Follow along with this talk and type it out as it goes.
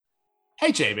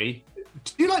Hey, Jamie,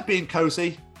 do you like being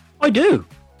cozy? I do.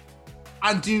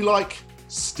 And do you like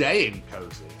staying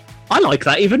cozy? I like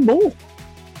that even more.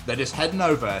 Then just heading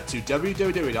over to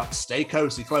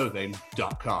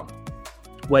www.staycozyclothing.com,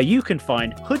 where you can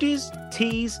find hoodies,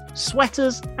 tees,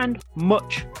 sweaters, and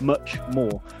much, much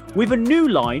more, with a new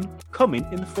line coming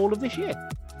in the fall of this year.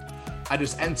 And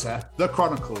just enter The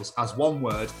Chronicles as one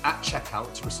word at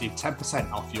checkout to receive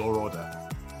 10% off your order.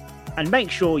 And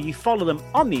make sure you follow them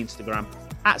on the Instagram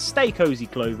at Stay Cozy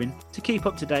Clothing to keep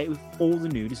up to date with all the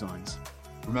new designs.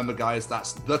 Remember, guys,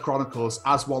 that's The Chronicles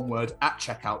as one word at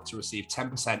checkout to receive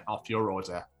 10% off your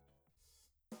order.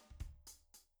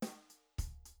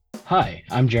 Hi,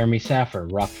 I'm Jeremy Saffer,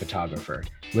 rock photographer.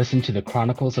 Listen to the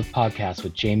Chronicles of Podcasts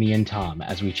with Jamie and Tom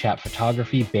as we chat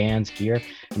photography, bands, gear,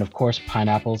 and of course,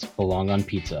 pineapples belong on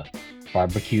pizza.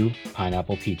 Barbecue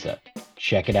pineapple pizza.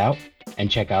 Check it out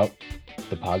and check out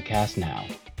the podcast now.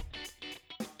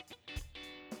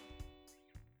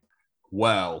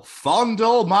 Well,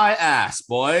 fondle my ass,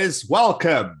 boys.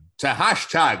 Welcome to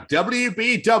hashtag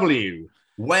WBW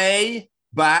Way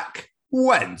Back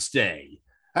Wednesday.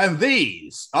 And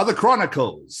these are the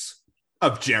Chronicles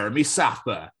of Jeremy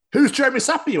Saffer. Who's Jeremy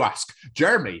Saffer, you ask?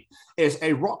 Jeremy is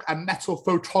a rock and metal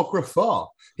photographer.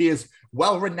 He is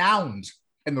well renowned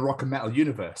in the rock and metal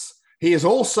universe. He is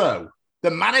also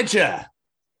the manager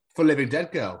for Living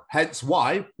Dead Girl, hence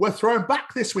why we're throwing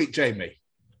back this week, Jamie.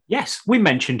 Yes, we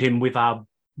mentioned him with our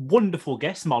wonderful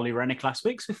guest, Molly Rennick, last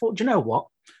week. So we thought, do you know what?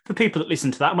 For people that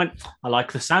listened to that and went, I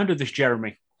like the sound of this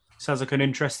Jeremy. Sounds like an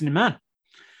interesting man.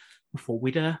 Before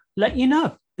we'd let you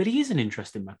know that he is an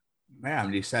interesting man. Yeah,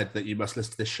 and you said that you must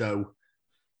listen to this show.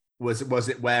 Was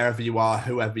it wherever you are,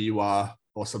 whoever you are,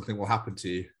 or something will happen to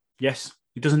you? Yes.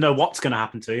 He doesn't know what's going to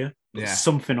happen to you, but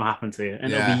something will happen to you,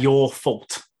 and it'll be your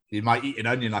fault. You might eat an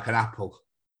onion like an apple.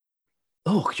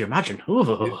 Oh, could you imagine?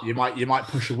 You might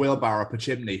push a wheelbarrow up a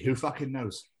chimney. Who fucking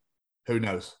knows? Who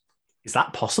knows? Is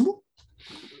that possible?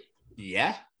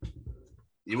 Yeah.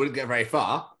 You wouldn't get very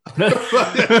far. You'd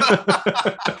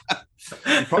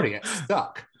probably get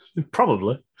stuck.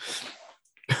 Probably.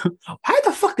 How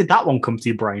the fuck did that one come to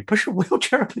your brain? Push a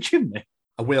wheelchair up a chimney?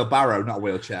 A wheelbarrow, not a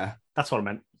wheelchair. That's what I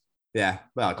meant. Yeah.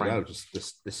 Well, I don't know. Just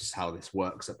this is how this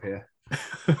works up here.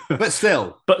 But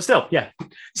still, yeah.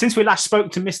 Since we last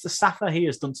spoke to Mr. Saffer, he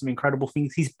has done some incredible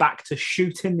things. He's back to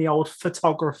shooting the old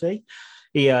photography.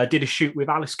 He did a shoot with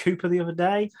Alice Cooper the other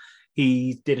day.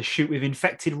 He did a shoot with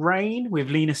Infected Rain with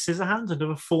Lena Scissorhands,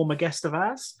 another former guest of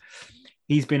ours.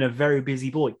 He's been a very busy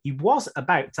boy. He was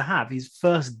about to have his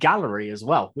first gallery as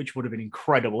well, which would have been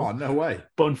incredible. Oh, no way.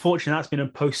 But unfortunately, that's been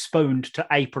postponed to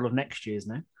April of next year's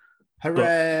now.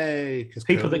 Hooray!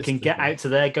 People that can get out to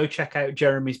there, go check out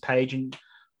Jeremy's page and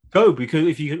go because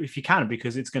if you can,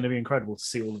 because it's going to be incredible to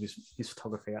see all of his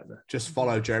photography out there. Just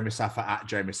follow Jeremy Saffer at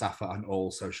Jeremy Saffer on all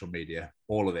social media,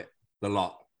 all of it, the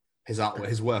lot. His artwork,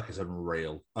 his work is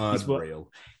unreal.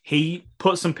 He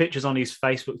put some pictures on his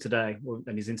Facebook today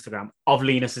and his Instagram of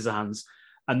Lena Scissorhands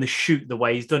and the shoot, the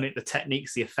way he's done it, the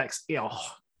techniques, the effects. It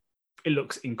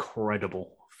looks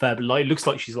incredible. It looks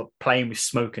like she's playing with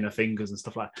smoke in her fingers and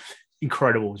stuff like that.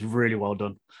 Incredible. It's really well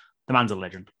done. The man's a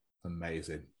legend.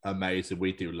 Amazing.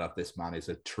 We do love this man. He's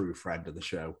a true friend of the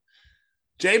show.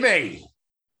 Jamie,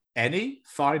 any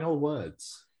final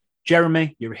words?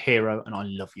 Jeremy, you're a hero and I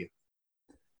love you.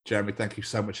 Jeremy, thank you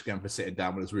so much again for sitting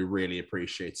down with us. We really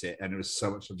appreciate it. And it was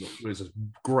a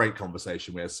great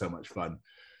conversation. We had so much fun.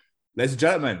 Ladies and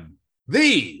gentlemen,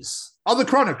 these are the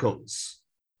Chronicles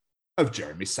of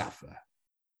Jeremy Saffer.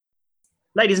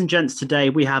 Ladies and gents, today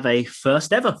we have a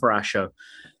first ever for our show.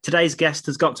 Today's guest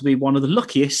has got to be one of the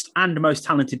luckiest and most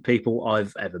talented people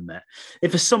I've ever met.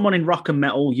 If there's someone in rock and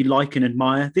metal you like and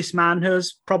admire, this man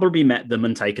has probably met them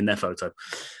and taken their photo.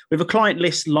 With a client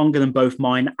list longer than both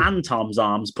mine and Tom's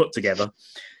arms put together,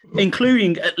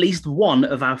 including at least one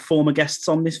of our former guests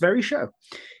on this very show.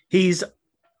 He's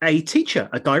a teacher,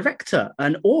 a director,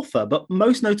 an author, but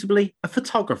most notably a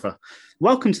photographer.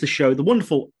 Welcome to the show, the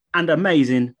wonderful and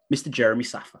amazing Mr. Jeremy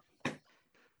Saffer.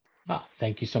 Oh,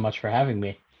 thank you so much for having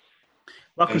me.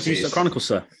 Welcome to the Chronicles,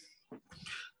 sir.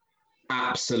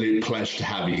 Absolute pleasure to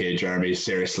have you here, Jeremy.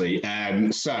 Seriously.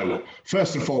 So,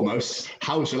 first and foremost,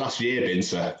 how's your last year been,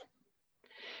 sir?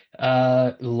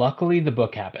 Luckily, the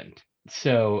book happened.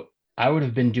 So I would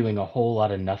have been doing a whole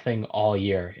lot of nothing all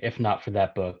year, if not for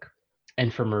that book.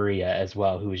 And for Maria as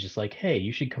well, who was just like, hey,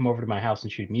 you should come over to my house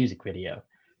and shoot a music video,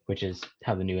 which is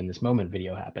how the New in This Moment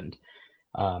video happened.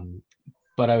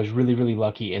 But I was really, really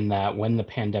lucky in that when the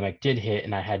pandemic did hit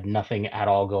and I had nothing at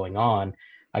all going on,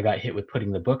 I got hit with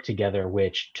putting the book together,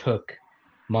 which took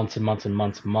months and months and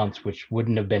months and months, which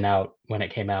wouldn't have been out when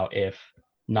it came out if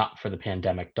not for the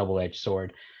pandemic, double-edged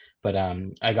sword. But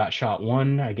I got shot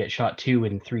 1, I get shot 2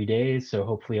 in 3 days, so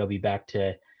hopefully I'll be back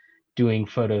to doing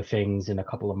photo things in a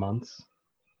couple of months.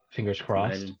 Fingers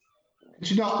crossed.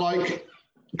 Do you not like,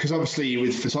 because obviously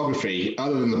with photography,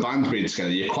 other than the band being together,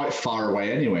 you're quite far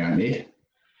away anyway, aren't you?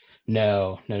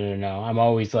 No. I'm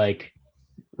always like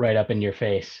right up in your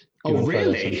face. Oh,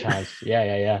 really? Sometimes.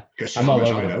 Yeah. Guess I'm how all much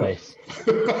over I the know. place.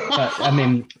 I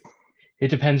mean, it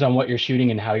depends on what you're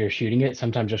shooting and how you're shooting it.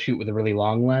 Sometimes you'll shoot with a really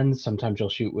long lens. Sometimes you'll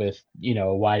shoot with,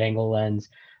 a wide angle lens.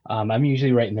 I'm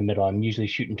usually right in the middle. I'm usually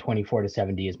shooting 24 to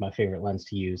 70 is my favorite lens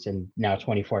to use, and now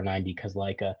 24-90 because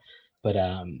Leica. But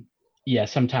yeah,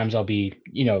 sometimes I'll be,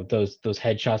 those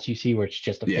headshots you see where it's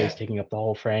just a face taking up the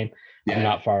whole frame. Yeah. I'm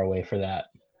not far away for that.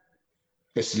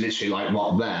 It's literally like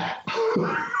what there.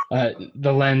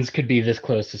 The lens could be this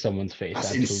close to someone's face.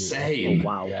 That's absolutely. insane. Oh,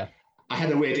 wow. Yeah. I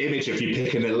had a weird image of you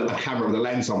picking a camera with a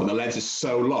lens on, but the lens is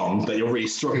so long that you're really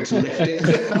struggling to lift it.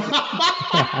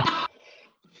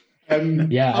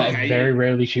 I very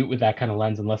rarely shoot with that kind of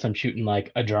lens unless I'm shooting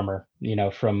like a drummer,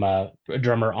 from a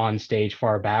drummer on stage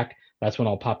far back. That's when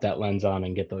I'll pop that lens on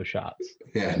and get those shots.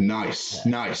 Yeah, nice.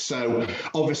 So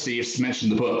obviously you've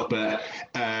mentioned the book, but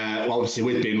obviously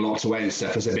with being locked away and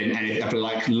stuff, has there been any, ever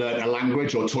like learned a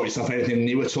language or taught yourself anything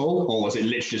new at all? Or was it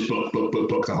literally just book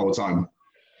the whole time?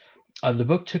 The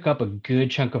book took up a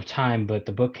good chunk of time, but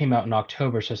the book came out in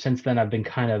October. So since then, I've been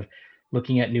kind of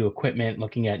looking at new equipment,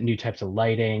 looking at new types of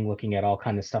lighting, looking at all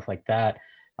kind of stuff like that.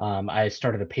 I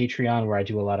started a Patreon where I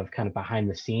do a lot of kind of behind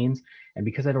the scenes. And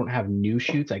because I don't have new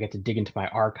shoots, I get to dig into my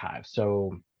archive.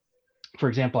 So, for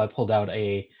example, I pulled out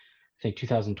I think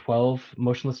 2012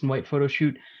 motionless and white photo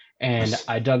shoot, and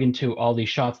I dug into all these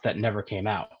shots that never came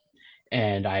out.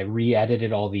 And I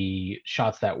re-edited all the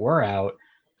shots that were out,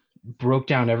 broke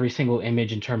down every single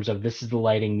image in terms of this is the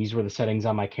lighting, these were the settings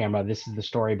on my camera, this is the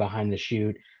story behind the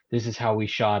shoot, this is how we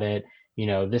shot it,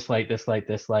 this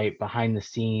light, behind the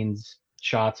scenes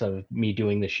shots of me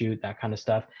doing the shoot, that kind of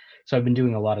stuff. So I've been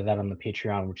doing a lot of that on the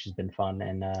Patreon, which has been fun.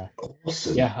 And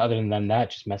awesome. Yeah, other than that,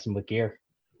 just messing with gear.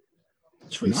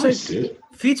 Nice, dude.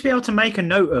 For you to be able to make a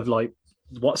note of like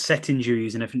what settings you're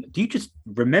using, do you just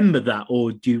remember that,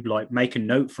 or do you like make a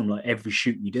note from like every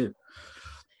shoot you do?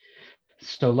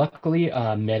 So luckily,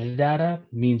 metadata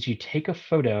means you take a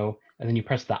photo and then you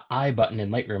press the I button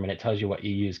in Lightroom and it tells you what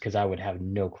you use, because I would have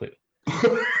no clue.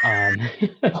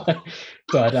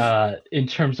 But in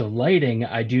terms of lighting,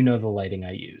 I do know the lighting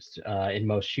I used in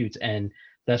most shoots, and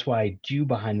that's why I do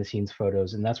behind the scenes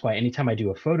photos. And that's why anytime I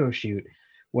do a photo shoot,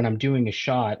 when I'm doing a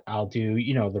shot, I'll do,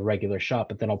 the regular shot,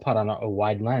 but then I'll put on a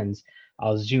wide lens.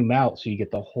 I'll zoom out so you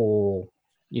get the whole,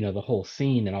 the whole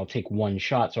scene, and I'll take one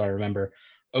shot. So I remember,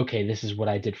 okay, this is what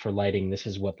I did for lighting. This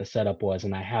is what the setup was.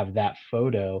 And I have that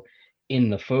photo in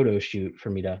the photo shoot for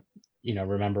me to,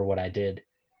 remember what I did.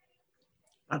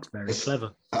 That's very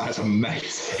clever. That's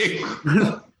amazing.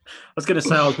 I was going to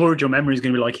say, I was worried your memory is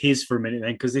going to be like his for a minute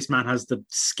then, because this man has the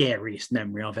scariest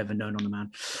memory I've ever known on a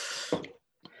man.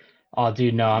 Oh,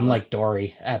 dude, no, I'm like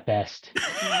Dory at best.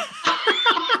 I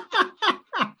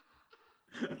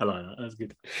like that. That's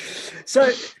good. So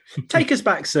take us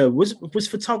back, sir. Was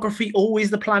photography always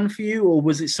the plan for you, or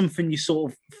was it something you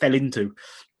sort of fell into?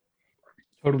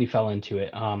 Totally fell into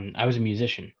it. I was a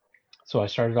musician. So I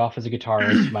started off as a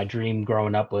guitarist. My dream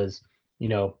growing up was,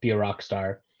 be a rock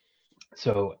star.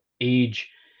 So age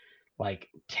like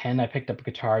 10, I picked up a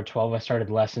guitar. 12, I started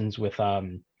lessons with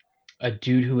a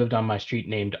dude who lived on my street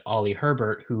named Ollie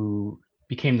Herbert, who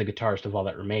became the guitarist of All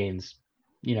That Remains,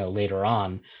 later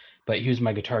on. But he was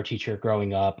my guitar teacher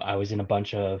growing up. I was in a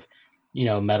bunch of,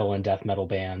 metal and death metal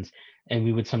bands. And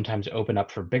we would sometimes open up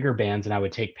for bigger bands, and I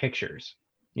would take pictures,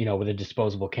 with a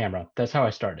disposable camera. That's how I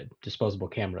started, disposable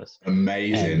cameras.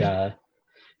 Amazing. And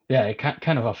yeah,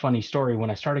 kind of a funny story.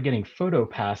 When I started getting photo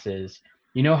passes,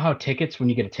 how tickets, when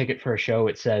you get a ticket for a show,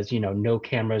 it says, no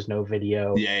cameras, no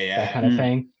video, that kind of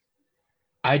thing.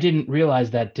 I didn't realize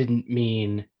that didn't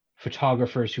mean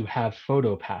photographers who have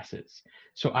photo passes.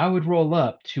 So I would roll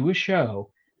up to a show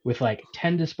with like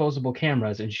 10 disposable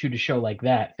cameras and shoot a show like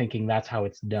that, thinking that's how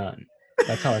it's done.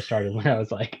 That's how I started when I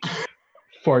was like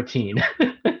 14.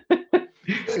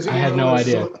 I had no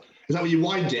idea. Is that when you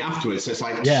wind it afterwards? So it's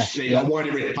like, yeah. Wind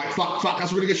it really, like, fuck,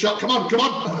 that's a really good shot. Come on.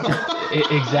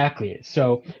 Exactly.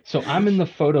 So I'm in the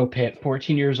photo pit,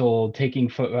 14 years old, 15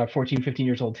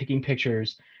 years old, taking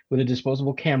pictures with a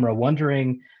disposable camera,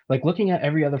 wondering, like looking at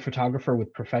every other photographer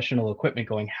with professional equipment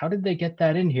going, how did they get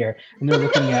that in here? And they're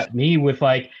looking at me with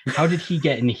like, how did he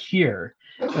get in here?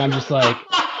 And I'm just like,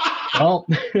 well,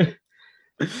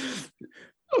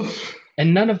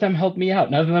 And none of them helped me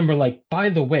out. None of them were like, by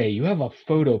the way, you have a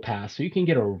photo pass, so you can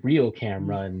get a real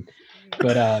camera.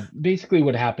 But basically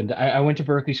what happened, I went to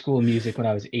Berkeley School of Music when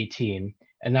I was 18,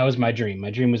 and that was my dream.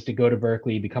 My dream was to go to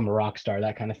Berkeley, become a rock star,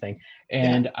 that kind of thing.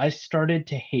 And I started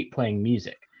to hate playing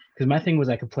music because my thing was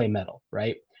I could play metal,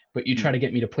 right? But you try to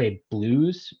get me to play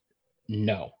blues,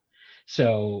 no.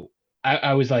 So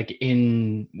I was like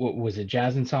in, what was it,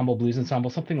 jazz ensemble, blues ensemble,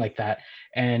 something like that.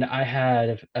 And I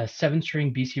had a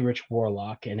 7-string BC Rich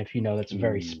Warlock. And if you know, that's a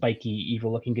very spiky,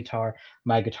 evil looking guitar.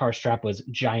 My guitar strap was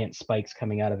giant spikes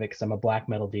coming out of it because I'm a black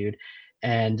metal dude.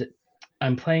 And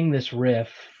I'm playing this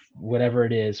riff, whatever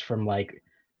it is, from like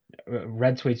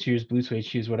red suede shoes, blue suede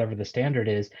shoes, whatever the standard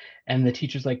is. And the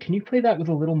teacher's like, can you play that with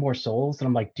a little more souls? And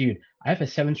I'm like, dude, I have a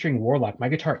 7-string Warlock. My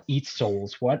guitar eats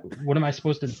souls. What am I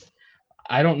supposed to?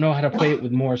 I don't know how to play it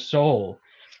with more soul.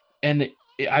 And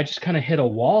I just kind of hit a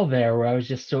wall there where I was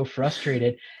just so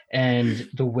frustrated. And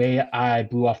the way I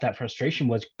blew off that frustration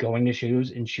was going to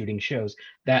shows and shooting shows.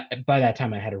 That by that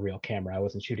time I had a real camera. I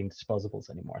wasn't shooting disposables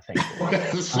anymore.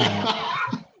 Thankfully.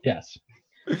 Yes,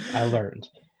 I learned.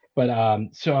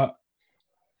 But so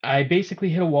I basically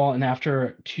hit a wall. And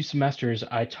after 2 semesters,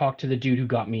 I talked to the dude who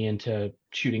got me into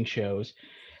shooting shows.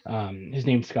 His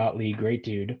name's Scott Lee, great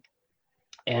dude.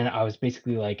 And I was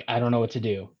basically like, I don't know what to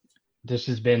do. This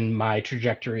has been my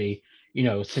trajectory,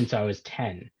 since I was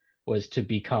 10, was to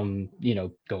become,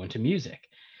 go into music.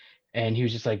 And he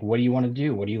was just like, what do you want to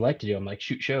do? What do you like to do? I'm like,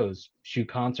 shoot shows, shoot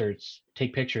concerts,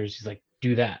 take pictures. He's like,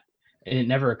 do that. And it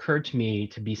never occurred to me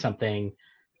to be something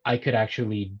I could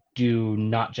actually do,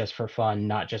 not just for fun,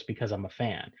 not just because I'm a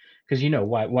fan. Because,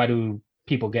 why do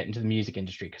people get into the music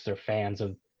industry? Because they're fans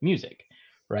of music,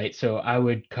 right? So I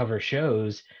would cover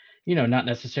shows, not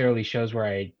necessarily shows where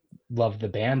I love the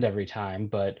band every time,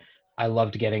 but I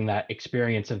loved getting that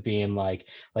experience of being like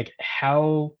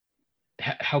how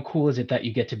cool is it that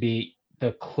you get to be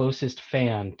the closest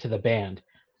fan to the band?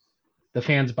 The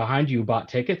fans behind you bought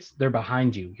tickets, they're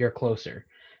behind you, you're closer.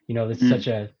 It's such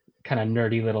a kind of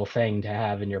nerdy little thing to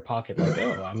have in your pocket, like,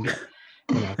 oh, I'm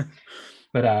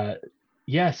but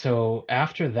yeah, so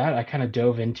after that, I kind of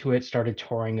dove into it, started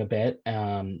touring a bit.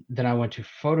 Then I went to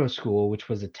photo school, which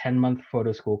was a 10-month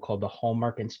photo school called the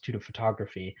Hallmark Institute of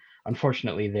Photography.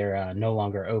 Unfortunately, they're no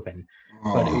longer open,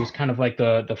 but it was kind of like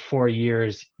the 4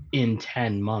 years in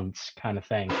 10 months kind of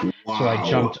thing. Wow. So I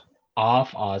jumped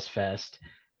off Ozfest,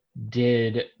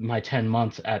 did my 10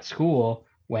 months at school,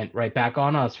 went right back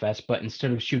on Ozfest, but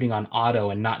instead of shooting on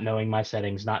auto and not knowing my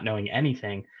settings, not knowing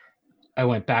anything, I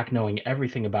went back knowing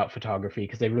everything about photography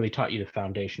because they really taught you the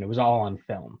foundation. It was all on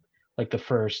film, like the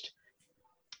first,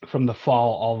 from the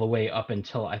fall all the way up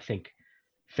until I think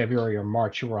February or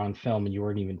March, you were on film and you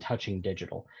weren't even touching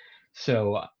digital.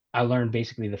 So I learned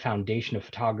basically the foundation of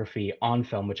photography on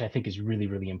film, which I think is really,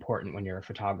 really important when you're a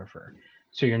photographer.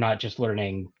 So you're not just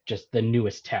learning just the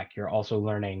newest tech, you're also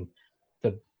learning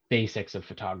the basics of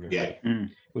photography,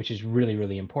 which is really,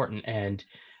 really important. And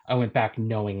I went back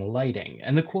knowing lighting.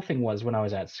 And the cool thing was when I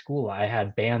was at school, I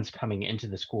had bands coming into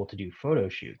the school to do photo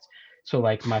shoots. So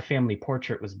like my family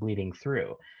portrait was bleeding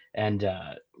through. And,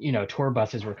 tour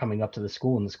buses were coming up to the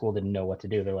school and the school didn't know what to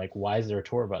do. They're like, why is there a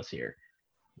tour bus here?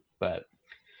 But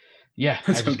yeah,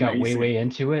 I just got way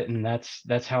into it. And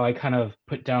that's how I kind of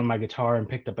put down my guitar and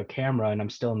picked up a camera. And I'm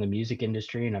still in the music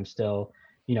industry and I'm still,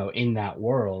 in that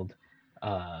world.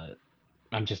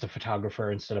 I'm just a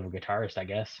photographer instead of a guitarist, I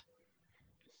guess.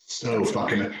 So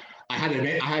fucking. I had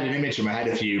an image in my head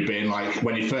of you being like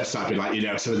when you first started, like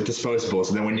some of the disposables,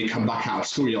 and then when you come back out of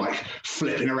school, you're like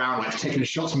flipping around, like taking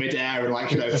shots midair and like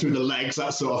through the legs,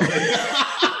 that sort of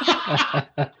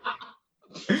thing.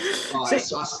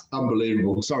 That's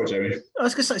unbelievable. Sorry, Jamie. I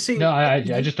was gonna say, no,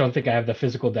 I just don't think I have the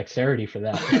physical dexterity for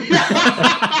that.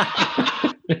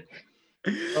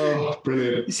 Oh,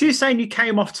 brilliant! So you're saying you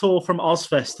came off tour from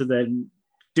Ozfest to then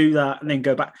do that and then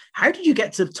go back. How did you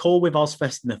get to tour with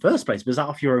Ozfest in the first place? Was that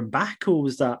off your own back or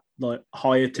was that like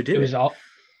hired to do it? It was all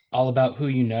about who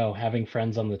having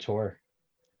friends on the tour.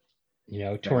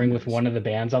 Touring with one of the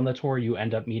bands on the tour, you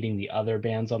end up meeting the other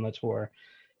bands on the tour.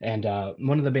 And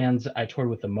one of the bands I toured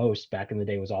with the most back in the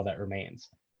day was All That Remains.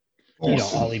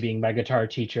 Awesome. Ollie being my guitar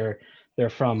teacher, they're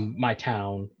from my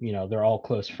town, they're all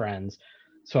close friends.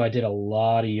 So I did a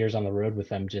lot of years on the road with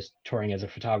them, just touring as a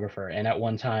photographer. And at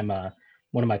one time,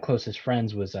 one of my closest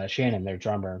friends was Shannon, their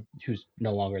drummer, who's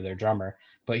no longer their drummer,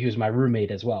 but he was my roommate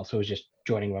as well. So it was just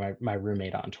joining my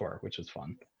roommate on tour, which was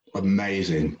fun.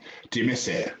 Amazing. Do you miss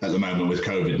it at the moment with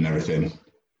COVID and everything?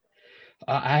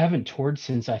 I haven't toured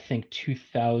since I think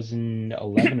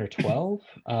 2011 or 12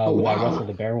 with I Wrestle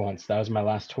the Bear once. That was my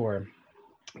last tour.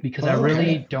 because I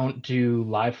really don't do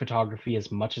live photography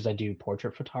as much as I do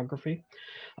portrait photography.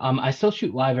 I still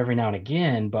shoot live every now and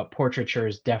again, but portraiture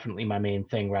is definitely my main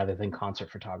thing rather than concert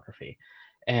photography.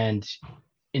 And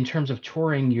in terms of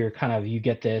touring, you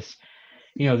get this,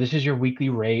 this is your weekly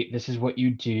rate. This is what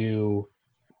you do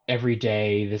every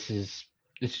day. This is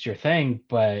your thing.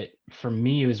 But for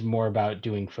me, it was more about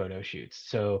doing photo shoots.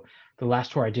 So the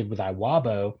last tour I did with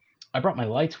Iwabo, I brought my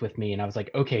lights with me and I was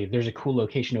like, okay, there's a cool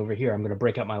location over here. I'm going to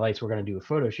break out my lights. We're going to do a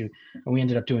photo shoot. And we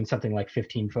ended up doing something like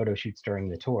 15 photo shoots during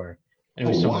the tour. And it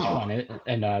was so much fun.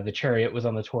 And the Chariot was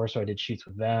on the tour, so I did shoots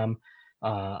with them.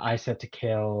 I Set to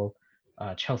Kill,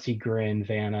 Chelsea Grin,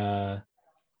 Vanna,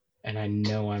 and I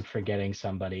know I'm forgetting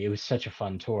somebody. It was such a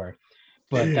fun tour.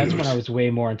 But that's when I was way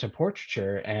more into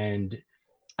portraiture, and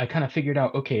I kind of figured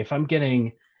out, okay, if I'm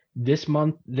getting this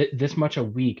much a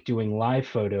week doing live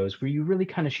photos where you really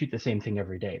kind of shoot the same thing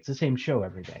every day. It's the same show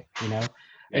every day,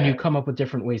 and you come up with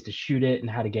different ways to shoot it and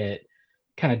how to get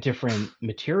kind of different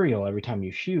material every time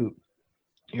you shoot.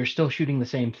 You're still shooting the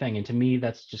same thing. And to me,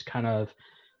 that's just kind of,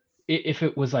 if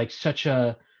it was like such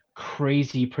a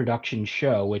crazy production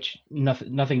show, which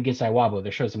nothing against Iwabo,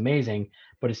 their show's amazing,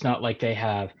 but it's not like they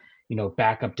have,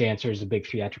 backup dancers, a big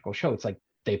theatrical show. It's like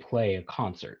they play a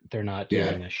concert. They're not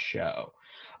doing a show.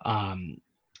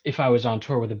 If I was on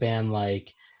tour with a band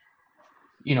like,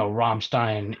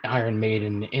 Rammstein, Iron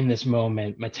Maiden, In This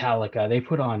Moment, Metallica, they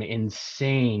put on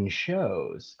insane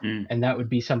shows. And that would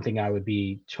be something I would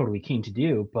be totally keen to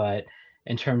do. But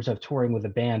in terms of touring with a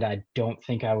band, I don't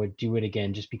think I would do it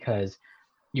again, just because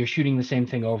you're shooting the same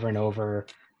thing over and over.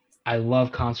 I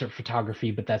love concert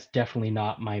photography, but that's definitely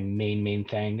not my main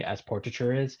thing as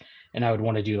portraiture is. And I would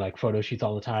want to do like photo shoots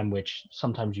all the time, which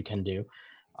sometimes you can do.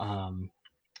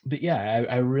 But yeah,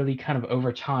 I really kind of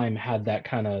over time had that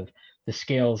kind of the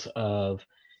scales of,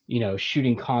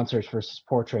 shooting concerts versus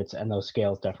portraits, and those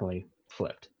scales definitely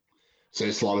flipped. So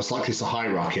it's like it's a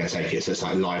hierarchy, I take it. So it's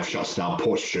like live shots now.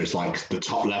 Portraiture is like the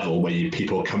top level where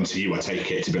people come to you, I take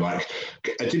it, to be like,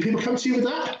 do people come to you with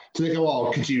that? Do they go,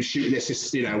 oh, could you shoot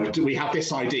this? Do we have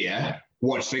this idea?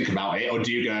 What do you think about it? Or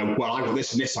do you go, well, I've got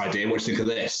this and this idea. What do you think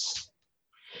of this?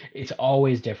 It's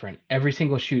always different. Every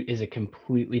single shoot is a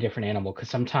completely different animal, because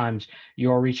sometimes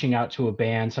you're reaching out to a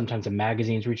band, sometimes a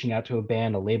magazine's reaching out to a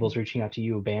band, a label's reaching out to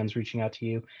you, a band's reaching out to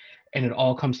you, and it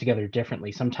all comes together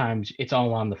differently. Sometimes it's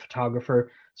all on the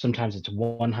photographer. Sometimes it's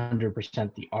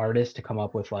 100% the artist to come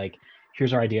up with like,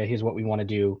 here's our idea, here's what we want to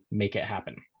do, make it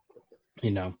happen.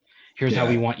 Here's how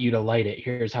we want you to light it,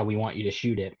 here's how we want you to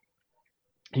shoot it.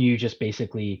 And you just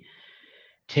basically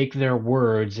take their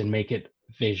words and make it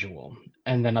visual.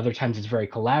 And then other times it's very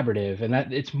collaborative, and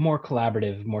that it's more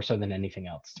collaborative more so than anything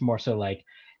else. It's more so like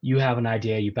you have an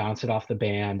idea, you bounce it off the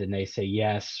band, and they say,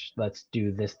 yes, let's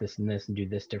do this, this, and this, and do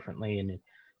this differently. And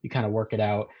you kind of work it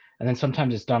out. And then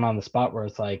sometimes it's done on the spot, where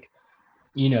it's like,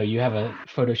 you have a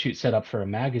photo shoot set up for a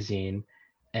magazine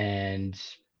and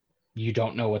you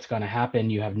don't know what's going to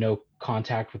happen. You have no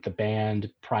contact with the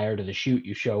band prior to the shoot.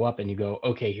 You show up and you go,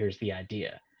 okay, here's the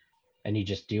idea. And you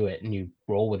just do it and you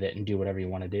roll with it and do whatever you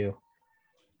want to do.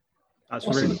 That's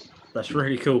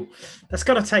really cool. That's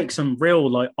got to take some real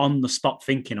like on the spot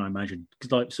thinking, I imagine.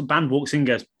 Because like some band walks in and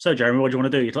goes, so Jeremy, what do you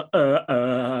want to do? You're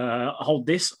like, hold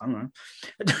this. I don't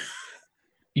know.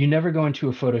 You never go into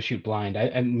a photo shoot blind.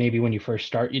 And maybe when you first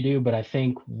start you do, but I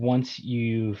think once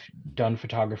you've done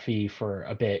photography for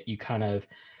a bit, you kind of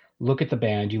look at the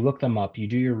band, you look them up, you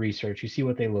do your research, you see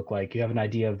what they look like, you have an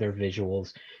idea of their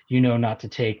visuals, not to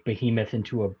take Behemoth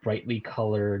into a brightly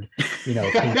colored,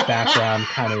 pink background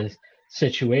kind of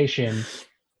situation,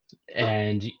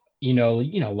 and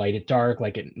light it dark,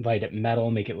 light it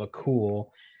metal, make it look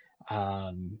cool.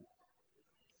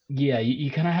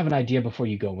 You kind of have an idea before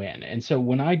you go in. And so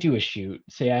when I do a shoot,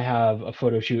 say I have a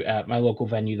photo shoot at my local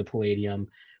venue, the Palladium,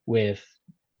 with,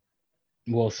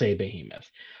 we'll say, Behemoth,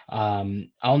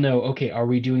 I'll know, okay, are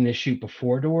we doing this shoot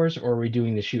before doors or are we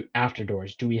doing the shoot after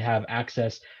doors? Do we have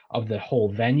access of the whole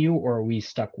venue, or are we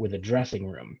stuck with a dressing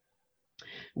room?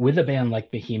 With a band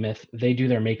like Behemoth, they do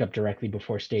their makeup directly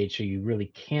before stage, so you really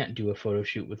can't do a photo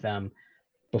shoot with them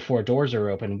before doors are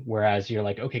open, whereas you're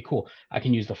like, okay, cool, I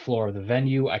can use the floor of the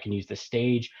venue, I can use the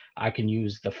stage, I can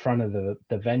use the front of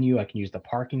the venue, I can use the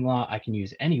parking lot, I can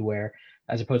use anywhere,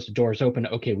 as opposed to doors open,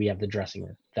 okay, we have the dressing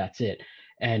room, that's it.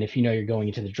 And if you're going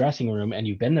into the dressing room and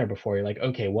you've been there before, you're like,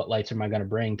 okay, what lights am I going to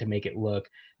bring to make it look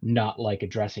not like a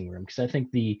dressing room? Because I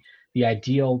think the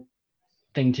ideal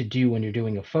thing to do when you're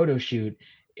doing a photo shoot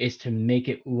is to make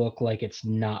it look like it's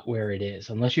not where it is.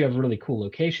 Unless you have a really cool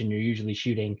location, you're usually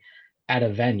shooting at a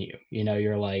venue.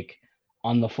 You're like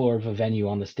on the floor of a venue,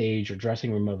 on the stage or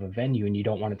dressing room of a venue, and you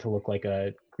don't want it to look like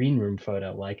a green room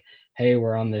photo. Like, hey,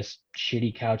 we're on this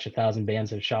shitty couch 1,000 bands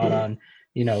have shot on,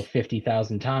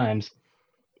 50,000 times.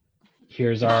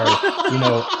 Here's our,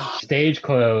 stage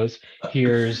clothes.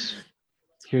 Here's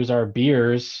our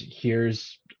beers.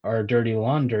 Here's our dirty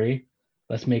laundry.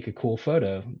 Let's make a cool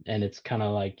photo. And it's kind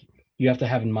of like, you have to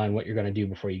have in mind what you're going to do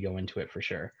before you go into it for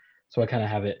sure. So I kind of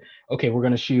have it, okay, we're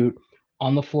going to shoot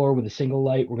on the floor with a single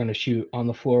light. We're going to shoot on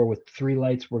the floor with 3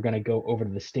 lights. We're going to go over to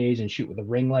the stage and shoot with a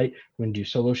ring light. We're going to do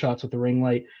solo shots with the ring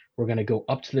light. We're going to go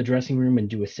up to the dressing room and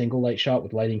do a single light shot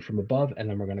with lighting from above. And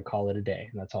then we're going to call it a day.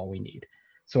 And that's all we need.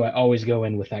 So I always go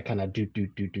in with that kind of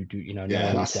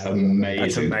Yeah, that's amazing.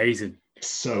 That's amazing.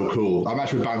 So cool. I'm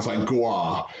actually with bands like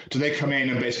Guar. Do they come in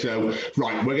and basically go,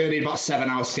 right, we're going to need about 7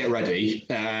 hours to get ready.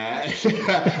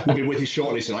 We'll be with you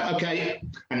shortly. So like, okay.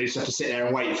 And you just have to sit there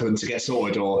and wait for them to get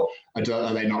sorted, or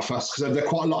are they not fussed? Because there are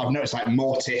quite a lot I've noticed, like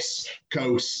Mortis,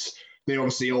 Ghost, they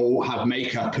obviously all have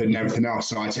makeup and everything else.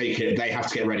 So I take it they have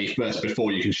to get ready first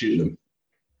before you can shoot them.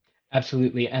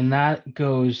 Absolutely. And that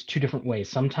goes 2 different ways.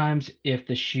 Sometimes if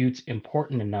the shoot's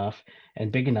important enough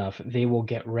and big enough, they will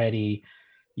get ready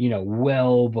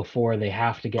well before they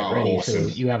have to get ready. Awesome.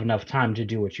 So you have enough time to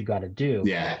do what you got to do.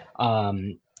 Yeah.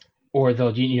 Or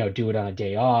they'll, do it on a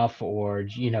day off, or,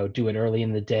 do it early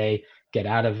in the day, get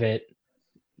out of it,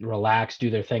 relax,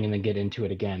 do their thing, and then get into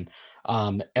it again.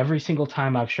 Every single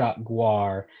time I've shot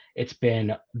Guar, it's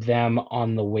been them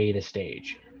on the way to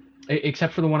stage,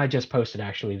 except for the one I just posted,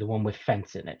 actually, the one with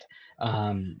Fence in it.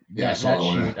 That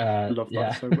shoot, love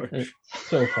that so much.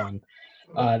 So fun.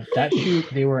 That shoot,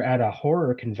 they were at a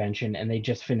horror convention and they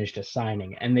just finished a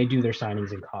signing, and they do their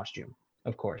signings in costume,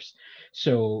 of course.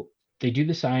 So they do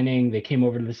the signing, they came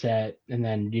over to the set, and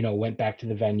then, went back to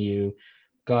the venue,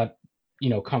 got,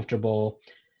 comfortable.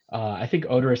 I think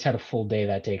Odorous had a full day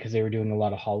that day because they were doing a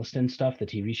lot of Holliston stuff, the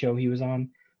TV show he was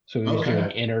on. So he was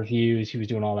doing interviews, he was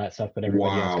doing all that stuff, but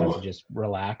everybody else got to just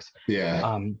relax.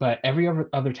 Yeah. But every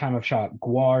other time I've shot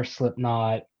Guar,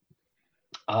 Slipknot,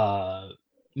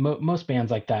 most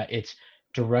bands like that, it's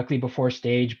directly before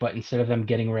stage, but instead of them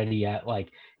getting ready at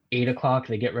like 8 o'clock,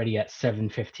 they get ready at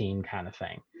 7:15 kind of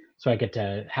thing. So I get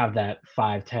to have that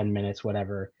 5-10 minutes,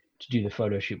 whatever, to do the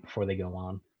photo shoot before they go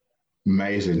on.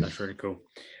 Amazing. That's really cool.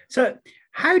 So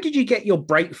how did you get your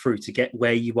breakthrough to get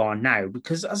where you are now?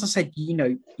 Because as I said,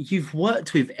 you've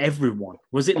worked with everyone.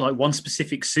 Was it like one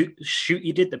specific shoot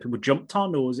you did that people jumped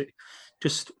on, or was it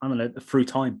just, I don't know, through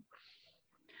time?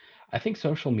 I think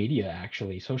social media,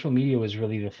 actually. Social media was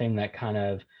really the thing that kind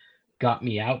of got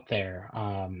me out there.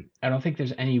 I don't think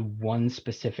there's any one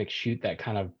specific shoot that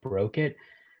kind of broke it,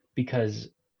 because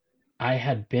I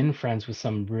had been friends with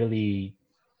some really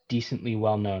decently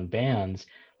well-known bands.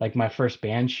 Like my first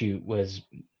band shoot was,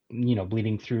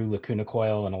 Bleeding Through, Lacuna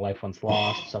Coil, and A Life Once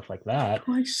Lost, stuff like that.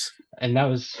 Nice. And that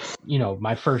was,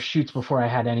 my first shoots before I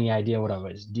had any idea what I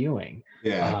was doing.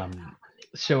 Yeah.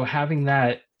 So having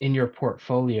that in your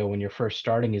portfolio when you're first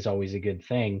starting is always a good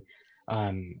thing.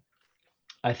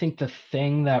 I think the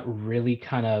thing that really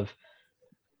kind of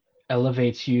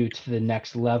elevates you to the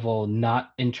next level,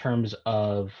 not in terms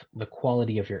of the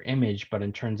quality of your image, but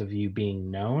in terms of you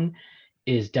being known,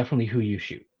 is definitely who you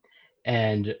shoot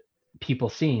and people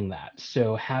seeing that.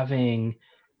 So having,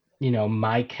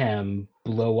 my chem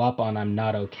blow up on I'm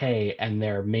Not Okay, and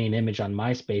their main image on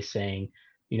MySpace saying,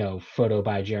 photo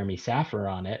by Jeremy Saffer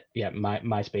on it. Yeah,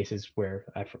 MySpace is where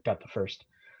I got the first,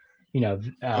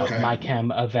 My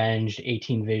Chem, Avenged,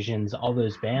 18 Visions, all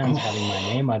those bands having my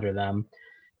name under them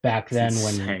back then,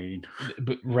 when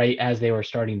right as they were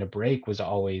starting to break, was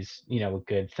always, a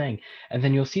good thing. And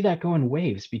then you'll see that go in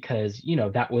waves, because,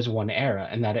 that was one era,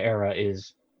 and that era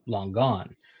is long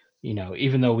gone.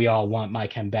 Even though we all want My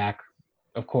Chem back,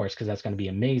 of course, because that's going to be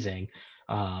amazing.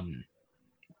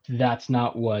 That's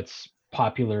not what's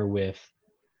popular with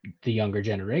the younger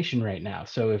generation right now.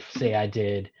 So if, say, I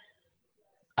did,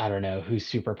 I don't know who's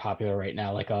super popular right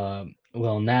now, like a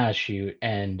Lil Nas shoot,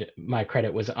 and my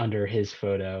credit was under his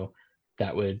photo,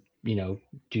 that would,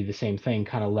 do the same thing,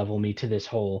 kind of level me to this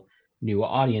whole new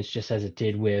audience, just as it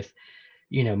did with,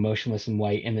 Motionless in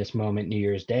White, In This Moment, New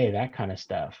Year's Day, that kind of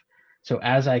stuff. So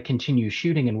as I continue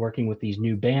shooting and working with these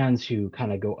new bands who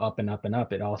kind of go up and up and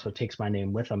up, it also takes my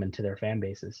name with them into their fan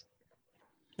bases.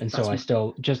 And so I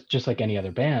still, just like any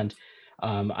other band,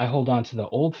 I hold on to the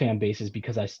old fan bases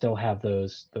because I still have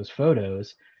those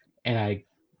photos, and I,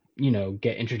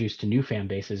 get introduced to new fan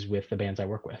bases with the bands I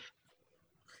work with.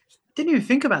 Didn't even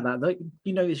think about that. Like,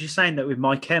 as you're saying that with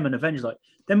My Chem and Avengers, like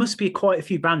there must be quite a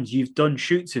few bands you've done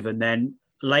shoots with, and then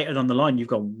later down the line you've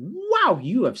gone, wow,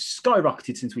 you have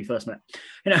skyrocketed since we first met.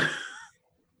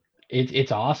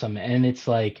 It's awesome, and it's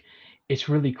like, it's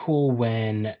really cool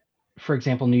when for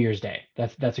example, New Year's Day.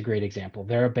 That's a great example.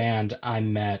 They're a band I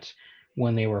met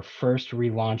when they were first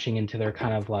relaunching into their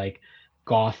kind of like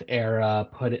goth era,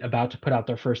 about to put out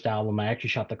their first album. I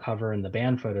actually shot the cover and the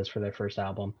band photos for their first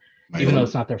album, even though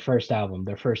it's not their first album.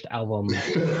 Their first album,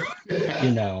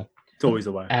 you know, It's always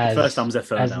the way. as The first album's their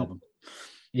third as album.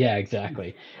 yeah,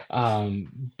 exactly.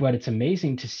 But it's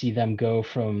amazing to see them go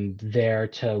from there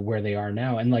to where they are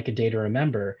now. And like A Day to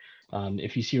Remember,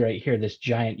 if you see right here, this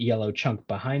giant yellow chunk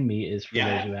behind me is for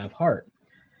those who have heart.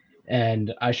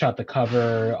 And I shot the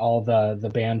cover, all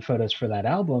the band photos for that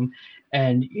album.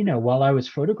 And, you know, while I was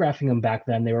photographing them back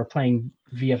then, they were playing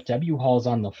VFW halls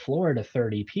on the floor to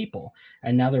 30 people.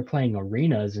 And now they're playing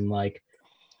arenas and like,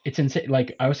 it's insane.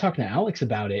 Like I was talking to Alex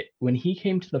about it when he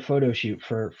came to the photo shoot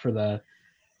for the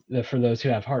For Those Who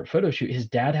Have Heart photo shoot. His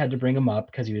dad had to bring him up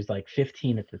because he was like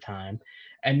 15 at the time,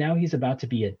 and now he's about to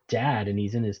be a dad and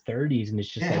he's in his 30s, and it's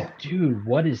just like, dude,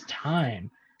 what is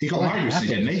time? He got married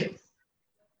recently, didn't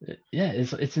he? Yeah,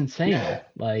 it's insane.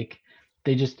 Like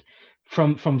they just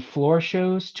from floor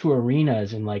shows to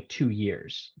arenas in like 2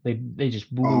 years. They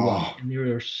just blew up, and they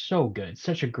were so good.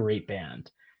 Such a great band.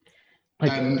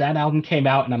 Like that album came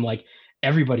out and I'm like,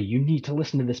 everybody, you need to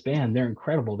listen to this band. They're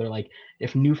incredible. They're like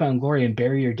if Newfound Glory and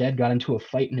Bury Your Dead got into a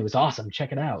fight and it was awesome.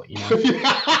 Check it out, you know.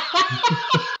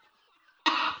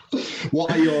 What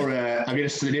are your have you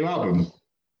listened to the new album?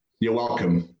 You're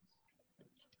welcome.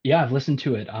 Yeah, I've listened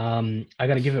to it. I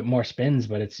got to give it more spins,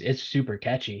 but it's super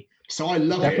catchy. So I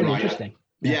love it. Definitely interesting.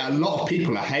 Yeah, a lot of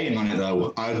people are hating on it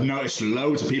though. I've noticed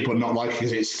loads of people not liking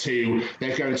it because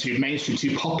they're going to mainstream,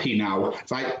 too poppy now. It's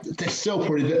like they're still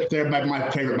probably they're my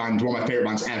favorite band, one of my favorite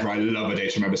bands ever. I love A Day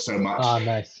to Remember so much. Oh,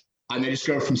 nice. And they just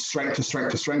go from strength to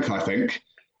strength to strength. I think.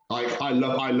 Like I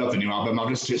love the new album. I've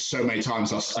listened to it so many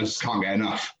times. I just can't get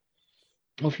enough.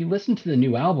 Well, if you listen to the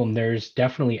new album, there's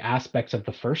definitely aspects of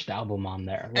the first album on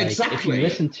there. Like, exactly. If you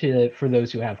listen to For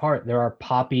Those Who Have Heart, there are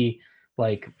poppy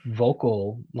like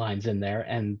vocal lines in there,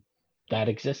 and that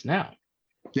exists now.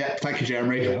 Yeah, thank you,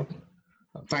 Jeremy. You know?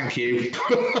 Thank you.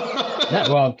 Yeah,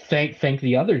 well, thank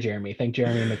the other Jeremy. Thank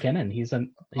Jeremy McKinnon. He's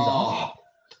awesome.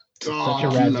 Such a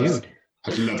rad dude.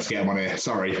 I'd love to get him on here.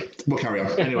 Sorry, we'll carry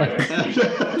on. Anyway,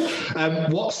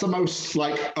 what's the most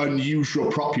like unusual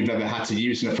prop you've ever had to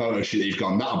use in a photo shoot that you've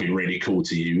gone, that'll be really cool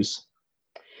to use?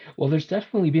 Well, there's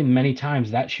definitely been many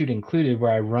times, that shoot included,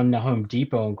 where I run to Home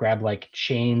Depot and grab like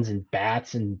chains and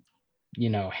bats and, you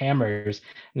know, hammers.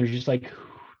 And they're just like,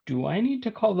 do I need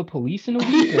to call the police in a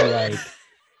week? Or like,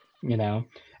 you know,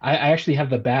 I actually have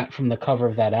the bat from the cover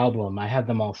of that album. I had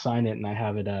them all sign it and I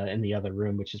have it in the other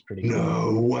room, which is pretty cool.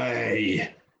 No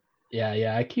way.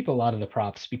 Yeah. I keep a lot of the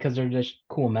props because they're just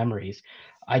cool memories.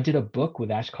 I did a book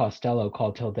with Ash Costello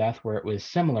called Till Death where it was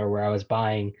similar, where I was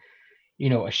buying, you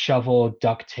know, a shovel,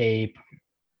 duct tape,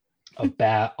 a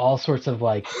bat, all sorts of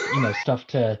like, you know, stuff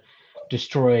to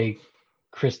destroy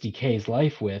Christy K's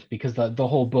life with, because the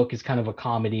whole book is kind of a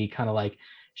comedy, kind of like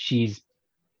she's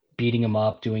beating him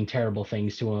up, doing terrible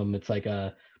things to him. It's like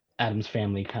a Addams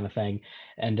Family kind of thing.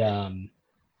 And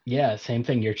yeah, same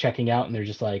thing. You're checking out and they're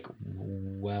just like,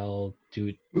 well,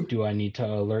 do I need to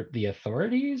alert the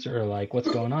authorities or like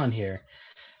what's going on here?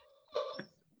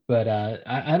 But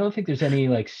I don't think there's any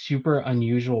like super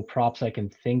unusual props I can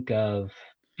think of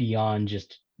beyond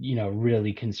just, you know,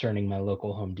 really concerning my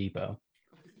local Home Depot.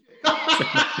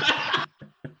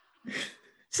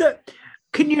 So,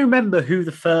 can you remember who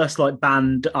the first like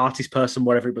band, artist, person,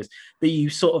 whatever it was, that you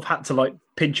sort of had to like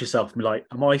pinch yourself and be like,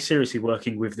 am I seriously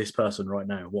working with this person right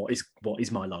now? What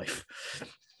is my life?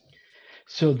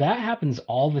 So that happens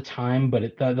all the time,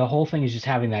 but the whole thing is just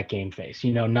having that game face,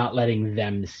 you know, not letting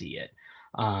them see it.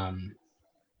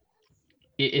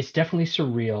 It's definitely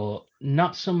surreal.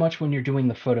 Not so much when you're doing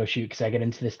the photo shoot, because I get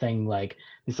into this thing like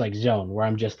this like zone where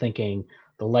I'm just thinking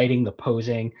the lighting, the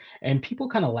posing, and people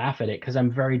kind of laugh at it because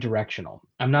I'm very directional.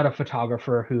 I'm not a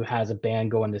photographer who has a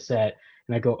band go on the set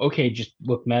and I go, okay, just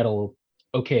look metal.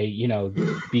 Okay, you know,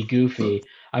 be goofy.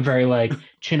 I'm very like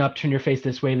chin up, turn your face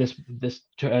this way,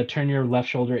 turn your left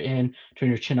shoulder in, turn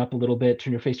your chin up a little bit,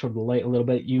 turn your face toward the light a little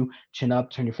bit. You chin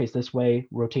up, turn your face this way,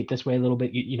 rotate this way a little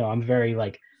bit. You know, I'm very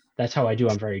like, that's how I do.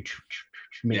 I'm very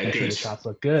making sure the shots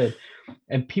look good.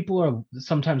 And people are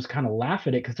sometimes kind of laugh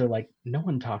at it because they're like, no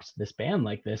one talks to this band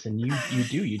like this. And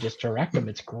you just direct them.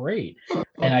 It's great.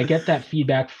 And I get that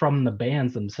feedback from the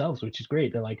bands themselves, which is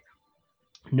great. They're like,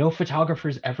 no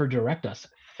photographers ever direct us.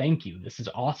 Thank you. This is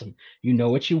awesome. You know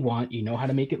what you want. You know how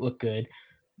to make it look good.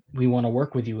 We want to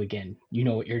work with you again. You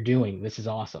know what you're doing. This is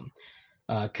awesome.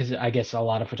 Because I guess a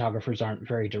lot of photographers aren't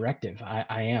very directive.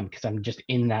 I am, because I'm just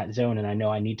in that zone and I know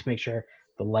I need to make sure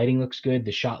the lighting looks good,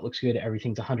 the shot looks good,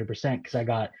 everything's 100%, because I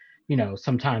got,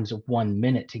 sometimes 1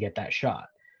 minute to get that shot.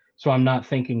 So I'm not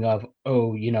thinking of,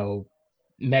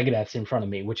 Megadeth's in front of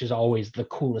me, which is always the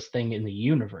coolest thing in the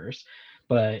universe.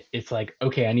 But it's like,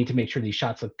 okay, I need to make sure these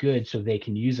shots look good so they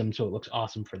can use them so it looks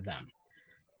awesome for them.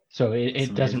 So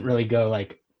it doesn't really go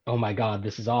like, oh my God,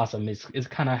 this is awesome. It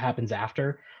kind of happens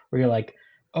after, where you're like,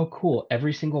 oh, cool.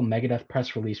 Every single Megadeth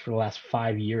press release for the last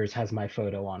 5 years has my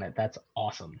photo on it. That's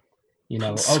awesome.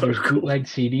 That's there's cool. bootleg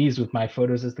CDs with my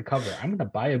photos as the cover. I'm going to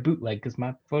buy a bootleg because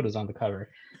my photo's on the cover,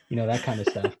 that kind of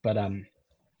stuff. But,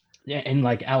 yeah, and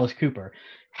like Alice Cooper,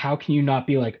 how can you not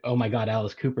be like, oh my God,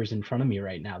 Alice Cooper's in front of me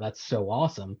right now? That's so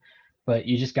awesome. But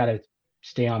you just got to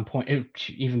stay on point.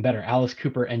 Even better, Alice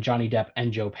Cooper and Johnny Depp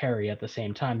and Joe Perry at the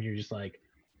same time. You're just like,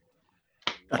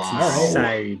 that's wow.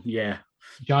 insane. Yeah.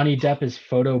 Johnny Depp is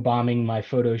photo bombing my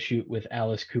photo shoot with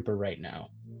Alice Cooper right now.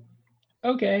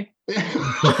 Okay.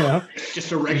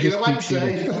 Just a regular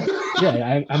Wednesday.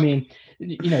 Yeah, I mean,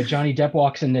 Johnny Depp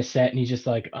walks in this set and he's just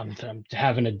like, I'm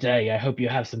having a day. I hope you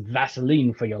have some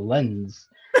Vaseline for your lens.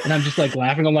 And I'm just like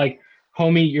laughing. I'm like,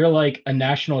 homie, you're like a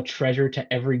national treasure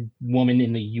to every woman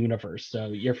in the universe. So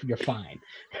you're fine.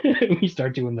 We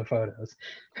start doing the photos.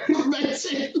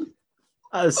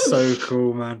 That's so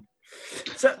cool, man.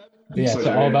 So yeah, it's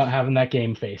all about having that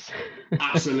game face.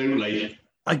 Absolutely.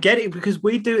 I get it, because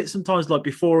we do it sometimes, like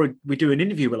before we do an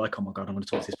interview, we're like, oh my God, I'm going to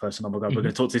talk to this person. Oh my God, we're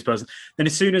going to talk to this person. Then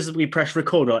as soon as we press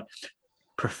record, we're like,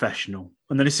 professional.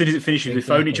 And then as soon as it finishes, we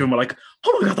phone each other and we're like,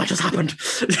 oh my God, that just happened.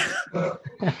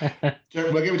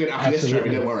 We're going to do it after this trip,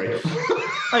 don't worry.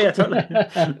 Oh yeah, totally.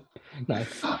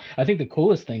 Nice. I think the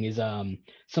coolest thing is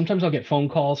sometimes I'll get phone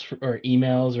calls or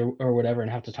emails or whatever and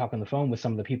have to talk on the phone with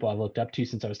some of the people I've looked up to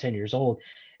since I was 10 years old.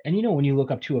 And when you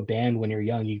look up to a band when you're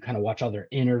young, you kind of watch all their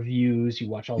interviews, you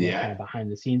watch all the kind of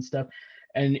behind the scenes stuff,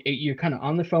 and you're kind of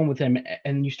on the phone with them,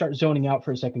 and you start zoning out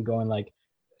for a second, going like,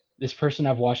 this person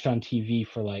I've watched on TV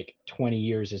for like 20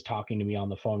 years is talking to me on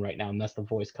the phone right now, and that's the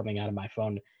voice coming out of my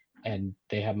phone, and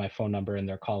they have my phone number and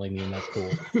they're calling me, and that's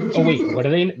cool. Oh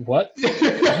wait, what?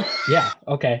 Yeah,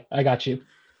 okay, I got you.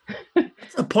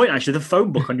 That's the point, actually. The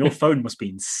phone book on your phone must be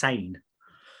insane.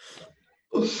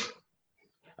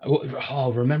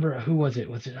 Oh, remember, who was it?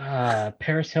 Was it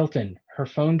Paris Hilton? Her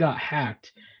phone got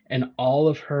hacked and all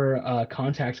of her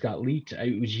contacts got leaked.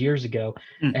 It was years ago.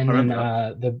 And then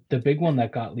the big one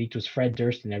that got leaked was Fred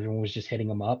Durst, and everyone was just hitting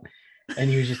him up. And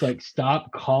he was just like,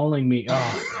 stop calling me.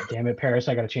 Oh, God damn it, Paris,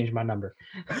 I got to change my number.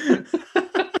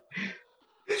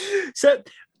 So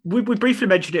we briefly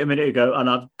mentioned it a minute ago, and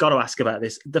I've got to ask about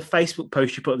this. The Facebook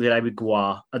post you put the day with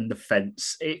Guar and the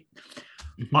fence.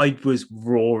 I was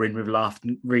roaring with laughter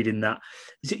reading that.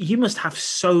 You must have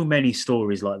so many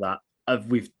stories like that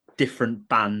with different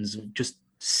bands, just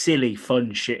silly,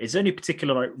 fun shit. Is there any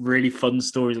particular like really fun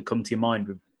stories that come to your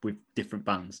mind with different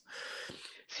bands?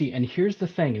 See, and here's the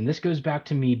thing, and this goes back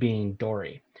to me being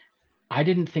Dory. I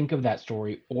didn't think of that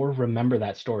story or remember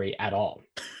that story at all.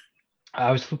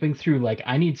 I was flipping through, like,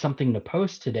 I need something to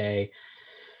post today.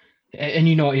 And,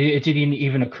 it didn't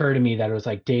even occur to me that it was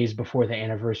like days before the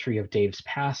anniversary of Dave's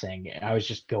passing. I was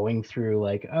just going through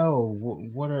like, oh,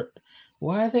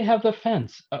 why do they have the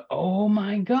fence? Oh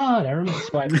my God. I remember.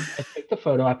 So I take the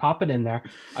photo, I pop it in there.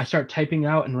 I start typing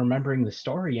out and remembering the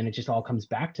story, and it just all comes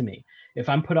back to me. If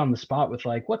I'm put on the spot with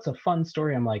like, what's a fun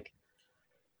story? I'm like,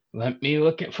 let me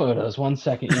look at photos 1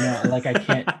 second. Like I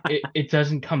can't, it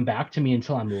doesn't come back to me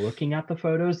until I'm looking at the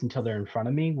photos, until they're in front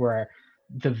of me, where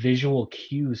the visual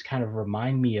cues kind of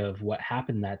remind me of what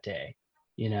happened that day.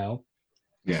 Yeah,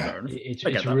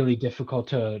 it's really difficult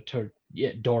to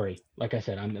Dory, like I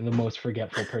said, I'm the most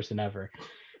forgetful person ever.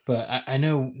 But I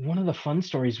know one of the fun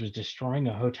stories was destroying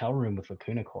a hotel room with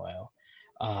Lacuna Coil.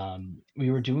 We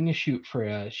were doing a shoot for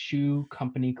a shoe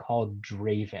company called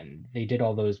Draven. They did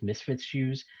all those Misfits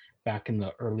shoes back in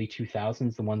the early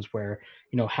 2000s, the ones where,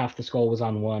 half the skull was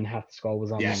on one, half the skull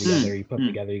was on the other. You put them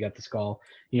together, you got the skull.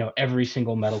 Every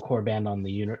single metalcore band in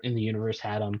the universe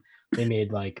had them. They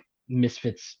made like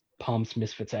Misfits pumps,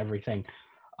 Misfits everything.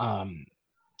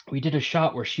 We did a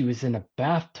shot where she was in a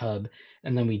bathtub,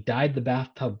 and then we dyed the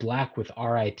bathtub black with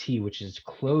RIT, which is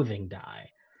clothing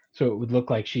dye. So it would look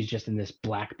like she's just in this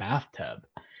black bathtub.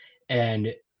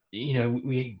 And,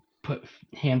 we put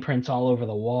handprints all over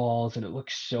the walls, and it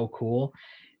looks so cool.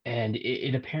 And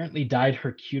it apparently dyed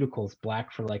her cuticles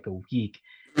black for like a week.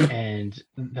 And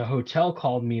the hotel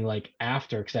called me like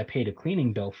after, because I paid a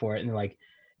cleaning bill for it. And they're like,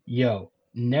 yo,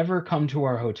 never come to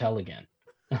our hotel again.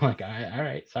 I'm like, all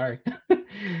right, sorry.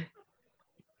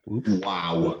 Oops.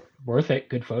 Wow. Worth it.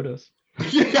 Good photos.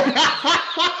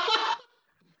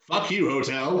 Fuck you,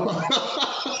 hotel.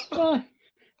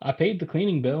 I paid the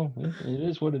cleaning bill. It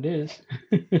is what it is.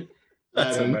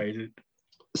 That's amazing.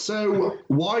 So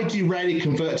why do you rarely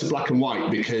convert to black and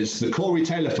white? Because the Corey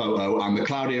Taylor photo and the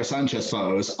Claudio Sanchez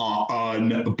photos are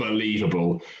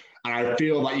unbelievable. And I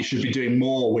feel like you should be doing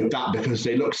more with that because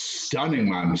they look stunning,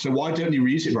 man. So why don't you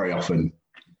use it very often?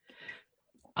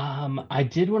 I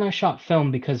did when I shot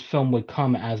film because film would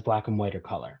come as black and white or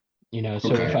color.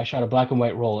 So if I shot a black and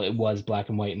white roll, it was black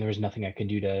and white, and there was nothing I could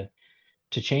do to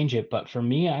change it. But for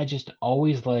me, I just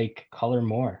always like color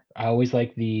more. I always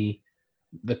like the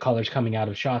colors coming out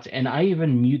of shots, and I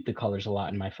even mute the colors a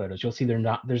lot in my photos. You'll see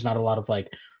there's not a lot of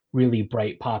like really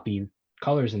bright poppy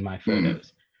colors in my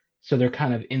photos. So they're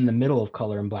kind of in the middle of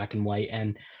color in black and white.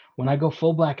 And when I go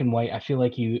full black and white, I feel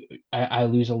like I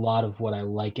lose a lot of what I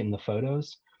like in the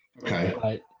photos. Okay.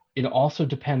 But it also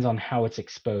depends on how it's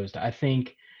exposed. I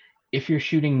think if you're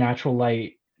shooting natural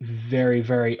light, very,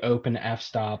 very open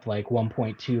f-stop, like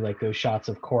 1.2, like those shots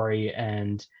of Corey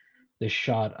and the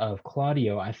shot of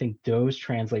Claudio, I think those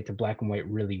translate to black and white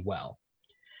really well.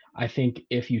 I think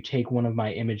if you take one of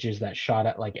my images that shot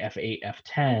at like f8,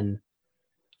 f10,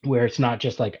 where it's not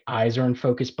just like eyes are in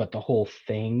focus, but the whole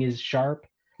thing is sharp,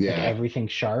 like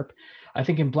everything's sharp, I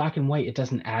think in black and white, it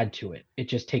doesn't add to it. It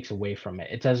just takes away from it.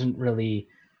 It doesn't really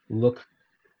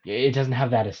it doesn't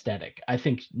have that aesthetic. I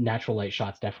think natural light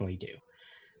shots definitely do.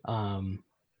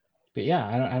 But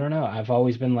yeah, I don't know. I've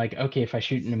always been like, okay, if I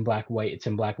shoot it in black and white, it's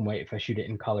in black and white. If I shoot it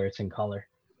in color, it's in color.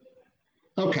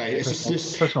 Okay, it's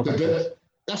just personal preference.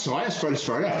 That's all right. That's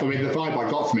fair enough. I mean, the vibe I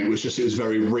got from it was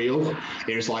very real.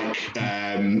 It was like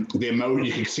the emotion.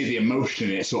 You could see the emotion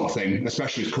in it, sort of thing,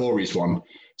 especially with Corey's one.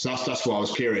 So that's why I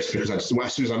was curious, because as soon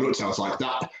as I looked at it, I was like,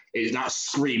 that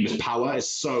screams power.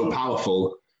 It's so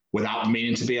powerful without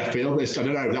meaning to be. I feel I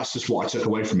don't know. That's just what I took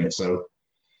away from it. So.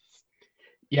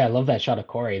 Yeah, I love that shot of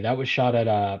Corey. That was shot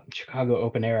at Chicago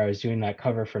Open Air. I was doing that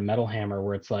cover for Metal Hammer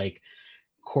where it's like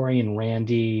Corey and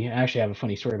Randy. I actually have a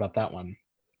funny story about that one.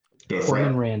 Corey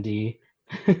and Randy.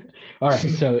 All right,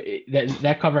 so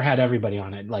that cover had everybody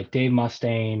on it, like Dave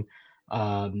Mustaine,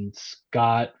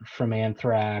 Scott from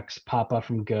Anthrax, Papa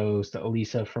from Ghost,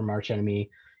 Elisa from Arch Enemy.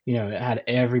 It had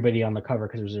everybody on the cover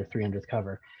because it was their 300th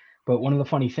cover. But one of the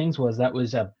funny things was that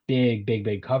was a big, big,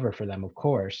 big cover for them, of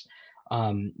course.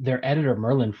 Their editor,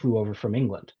 Merlin, flew over from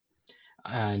England.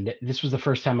 And this was the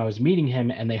first time I was meeting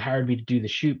him, and they hired me to do the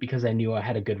shoot because I knew I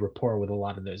had a good rapport with a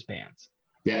lot of those bands.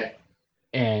 Yeah.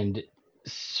 And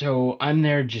so I'm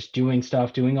there just doing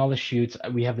stuff, doing all the shoots.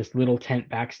 We have this little tent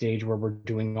backstage where we're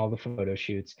doing all the photo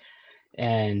shoots.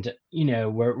 And,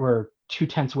 we're 2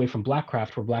 tents away from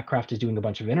Blackcraft, where Blackcraft is doing a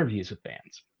bunch of interviews with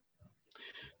bands.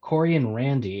 Corey and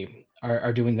Randy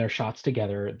are doing their shots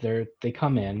together. They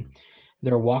come in.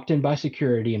 They're walked in by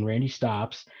security, and Randy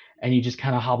stops, and he just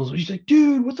kind of hobbles. He's like,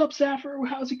 "Dude, what's up, Saffer?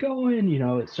 How's it going?"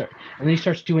 And then he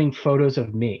starts doing photos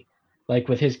of me, like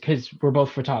with because we're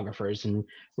both photographers and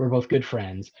we're both good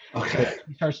friends. Okay. So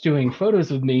he starts doing photos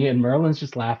of me, and Merlin's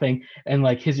just laughing, and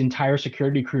like his entire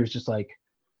security crew is just like,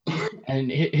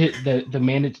 and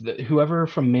whoever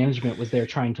from management was there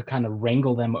trying to kind of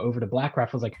wrangle them over to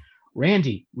Blackcraft was like,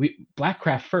 "Randy,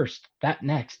 Blackcraft first, that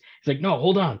next." He's like, "No,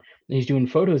 hold on." And he's doing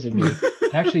photos of me.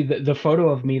 Actually, the photo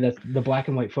of me, that's the black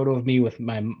and white photo of me with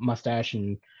my mustache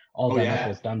and all that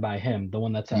was done by him, the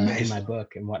one that's in my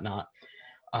book and whatnot.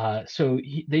 So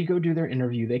they go do their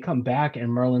interview. They come back,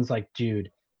 and Merlin's like,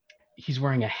 "Dude, he's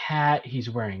wearing a hat. He's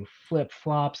wearing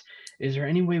flip-flops. Is there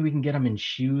any way we can get him in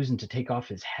shoes and to take off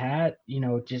his hat?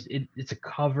 It's a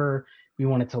cover. We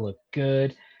want it to look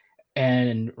good."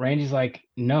 And Randy's like,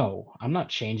 "No, I'm not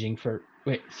changing for."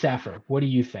 Wait, Saffer, what do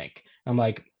you think? I'm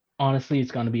like, honestly,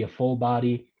 it's going to be a full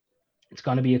body. It's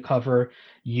going to be a cover.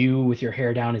 You with your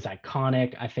hair down is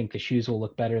iconic. I think the shoes will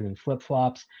look better than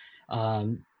flip-flops.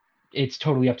 It's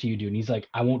totally up to you, dude. And he's like,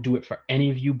 "I won't do it for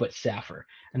any of you but Saffer."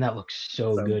 And that looks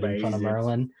so good in front of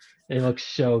Merlin. It looks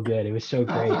so good. It was so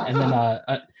great. And then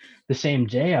the same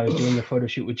day, I was doing a photo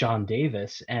shoot with John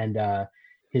Davis, and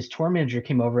his tour manager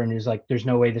came over and he was like, "There's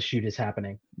no way the shoot is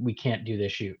happening. We can't do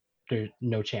this shoot. There's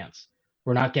no chance.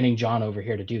 We're not getting John over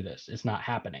here to do this. It's not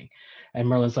happening." And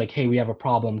Merlin's like, "Hey, we have a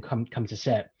problem. Come to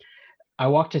set." I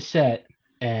walked to set,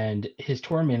 and his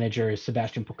tour manager is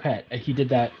Sebastian Poquet. He did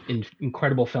that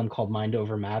incredible film called Mind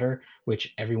Over Matter,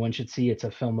 which everyone should see. It's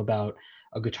a film about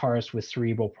a guitarist with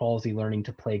cerebral palsy learning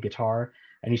to play guitar.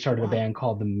 And he started a band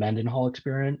called the Mendenhall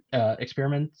Experiment.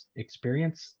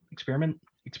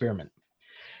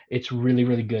 It's really,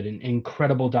 really good. An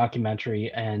incredible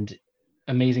documentary and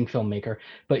amazing filmmaker.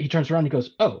 But he turns around and he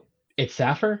goes, "Oh, it's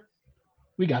Saffer?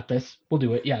 We got this. We'll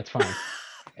do it. Yeah, it's fine."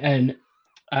 And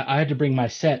I had to bring my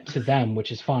set to them,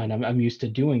 which is fine. I'm used to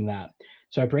doing that.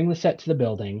 So I bring the set to the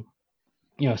building,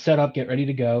 set up, get ready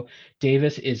to go.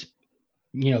 Davis is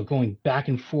going back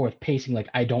and forth, pacing, like,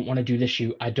 I don't want to do this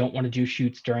shoot. I don't want to do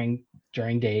shoots during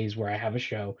days where I have a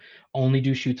show. Only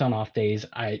do shoots on off days.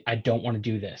 I don't want to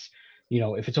do this.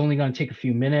 If it's only going to take a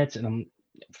few minutes, and I'm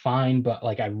fine, but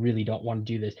like, I really don't want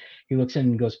to do this. He looks in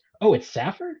and goes, "Oh, it's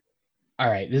Saffer? All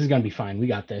right, this is going to be fine. We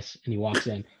got this." And he walks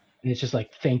in, and it's just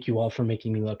like, "Thank you all for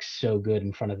making me look so good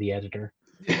in front of the editor."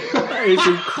 That is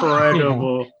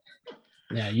incredible.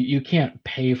 Yeah, you can't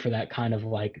pay for that kind of,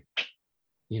 like,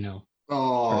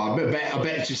 Oh, I bet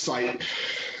it's just like,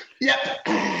 yep.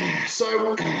 So,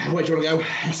 where do you want to go?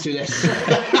 Let's do this.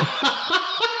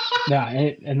 Yeah,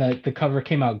 and the cover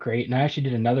came out great. And I actually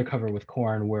did another cover with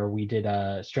Korn where we did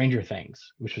Stranger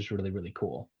Things, which was really, really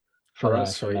cool for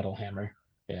Metal Hammer.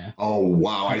 Yeah. Oh,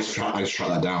 wow. I just shot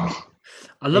that down.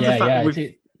 I love the fact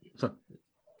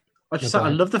I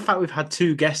love the fact we've had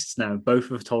 2 guests now. Both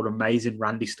have told amazing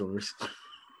Randy stories.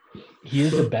 He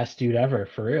is the best dude ever,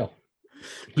 for real.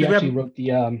 He actually wrote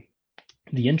the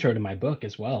intro to my book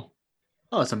as well.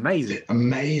 Oh, it's amazing.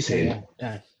 Amazing.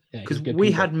 Yeah. Because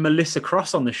we had Melissa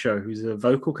Cross on the show, who's a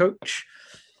vocal coach.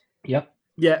 Yep.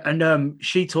 Yeah, and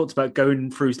she talked about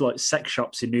going through like sex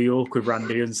shops in New York with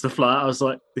Randy and stuff like that. I was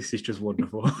like, this is just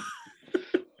wonderful.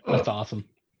 That's awesome.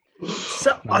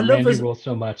 So I love Randy rules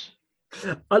so much.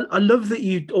 I love that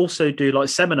you also do like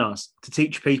seminars to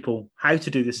teach people how to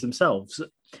do this themselves.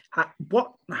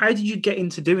 How did you get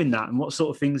into doing that, and what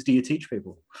sort of things do you teach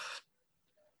people?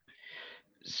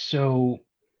 So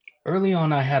early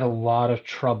on, I had a lot of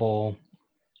trouble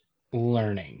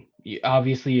learning.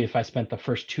 Obviously, if I spent the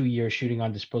first 2 years shooting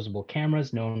on disposable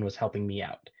cameras, no one was helping me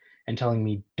out and telling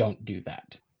me don't do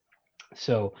that.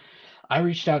 So I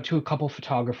reached out to a couple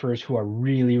photographers who are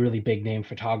really, really big name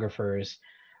photographers,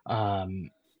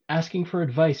 asking for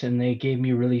advice, and they gave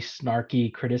me really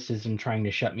snarky criticism trying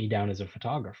to shut me down as a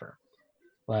photographer.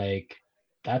 Like,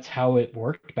 that's how it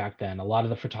worked back then. A lot of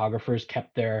the photographers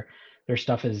kept their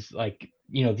stuff as like,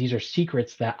 these are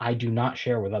secrets that I do not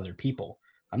share with other people.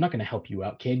 I'm not going to help you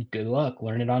out, kid. Good luck.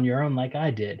 Learn it on your own like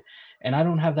I did. And I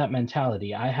don't have that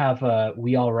mentality. I have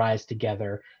we all rise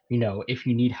together. If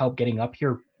you need help getting up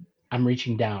here, I'm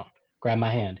reaching down. Grab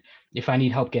my hand. If I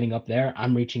need help getting up there,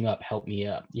 I'm reaching up. Help me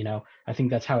up. I think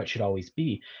that's how it should always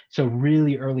be. So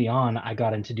really early on, I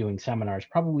got into doing seminars,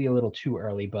 probably a little too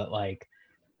early, but like,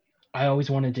 I always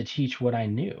wanted to teach what I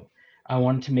knew. I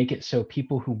wanted to make it so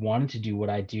people who wanted to do what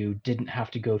I do didn't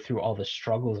have to go through all the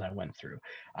struggles I went through.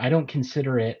 I don't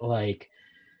consider it like,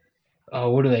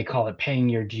 what do they call it? Paying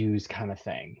your dues kind of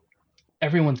thing.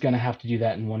 Everyone's going to have to do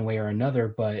that in one way or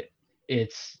another, but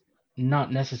it's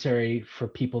not necessary for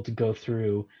people to go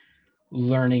through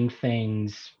learning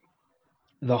things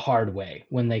the hard way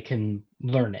when they can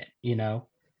learn it,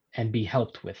 and be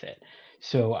helped with it.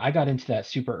 So I got into that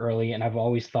super early, and I've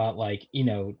always thought like,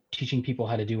 teaching people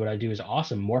how to do what I do is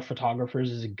awesome. More photographers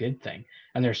is a good thing.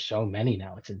 And there's so many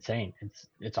now. It's insane.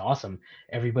 It's awesome.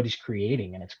 Everybody's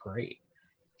creating, and it's great.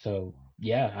 So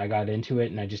yeah, I got into it,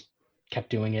 and I just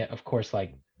kept doing it. Of course,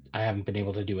 like, I haven't been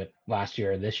able to do it last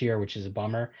year or this year, which is a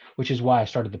bummer, which is why I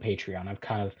started the Patreon. I've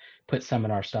kind of put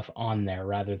seminar stuff on there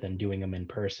rather than doing them in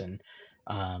person.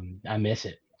 I miss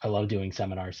it. I love doing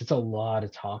seminars. It's a lot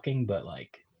of talking, but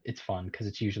like, it's fun because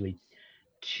it's usually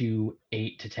 2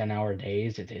 8 to 10 hour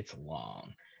days. It's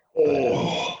long.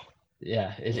 Oh.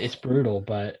 Yeah, it's brutal,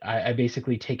 but I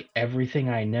basically take everything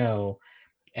I know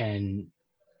and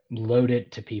load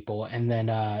it to people. And then,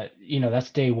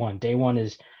 that's day one. Day one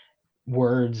is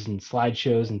words and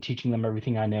slideshows and teaching them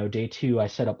everything I know. Day two, I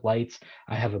set up lights.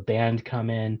 I have a band come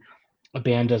in. A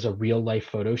band does a real life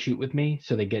photo shoot with me.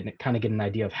 So they get an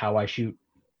idea of how I shoot,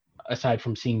 aside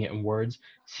from seeing it in words,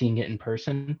 seeing it in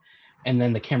person. And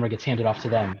then the camera gets handed off to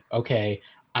them. Okay,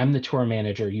 I'm the tour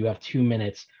manager. You have 2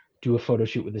 minutes. Do a photo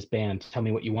shoot with this band. Tell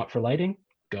me what you want for lighting.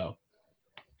 Go.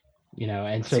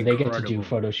 And so they get to do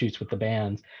photo shoots with the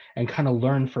bands and kind of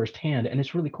learn firsthand. And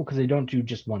it's really cool because they don't do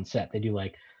just one set. They do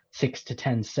like 6 to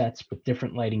 10 sets with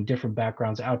different lighting, different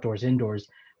backgrounds, outdoors, indoors,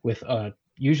 with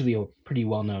usually a pretty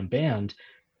well-known band.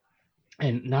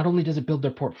 And not only does it build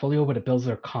their portfolio, but it builds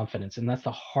their confidence. And that's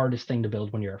the hardest thing to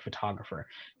build when you're a photographer.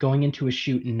 Going into a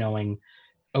shoot and knowing,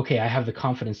 okay, I have the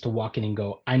confidence to walk in and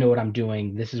go, I know what I'm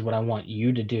doing. This is what I want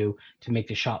you to do to make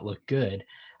the shot look good.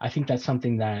 I think that's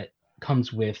something that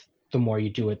comes with the more you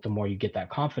do it, the more you get that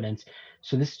confidence.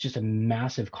 So this is just a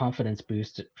massive confidence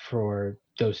boost for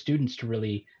those students to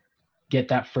really get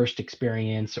that first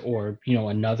experience or,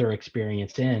 another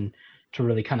experience in, to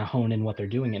really kind of hone in what they're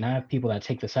doing. And I have people that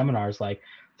take the seminars like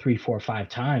 3, 4, 5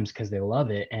 times because they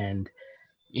love it. And,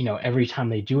 every time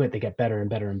they do it, they get better and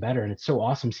better and better. And it's so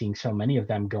awesome seeing so many of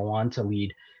them go on to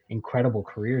lead incredible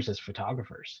careers as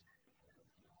photographers.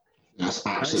 That's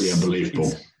absolutely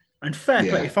unbelievable. And fair play.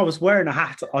 Yeah. If I was wearing a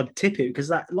hat, I'd tip it because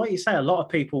that, like you say, a lot of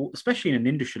people, especially in an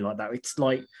industry like that, it's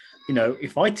like, you know,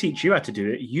 if I teach you how to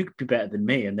do it, you could be better than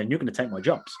me, and then you're going to take my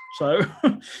jobs. So,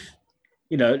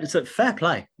 you know, it's a fair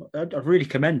play. I really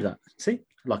commend that. See,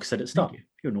 like I said at the start,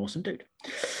 you're an awesome dude.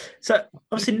 So,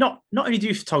 obviously, not only do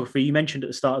you photography, you mentioned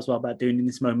at the start as well about doing in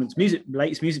this moment's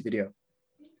latest music video.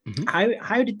 Mhm.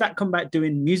 How did that come about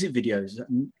doing music videos?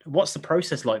 And what's the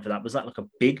process like for that? Was that like a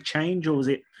big change, or was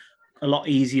it a lot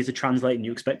easier to translate than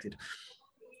you expected?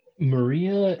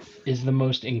 Maria is the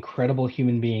most incredible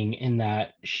human being in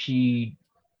that she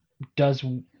does,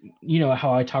 you know,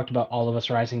 how I talked about all of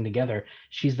us rising together.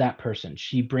 She's that person.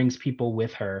 She brings people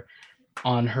with her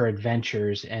on her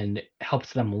adventures and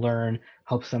helps them learn,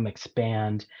 helps them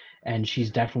expand. And she's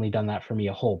definitely done that for me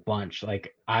a whole bunch.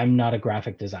 Like, I'm not a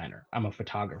graphic designer, I'm a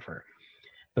photographer.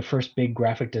 The first big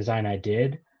graphic design I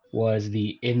did was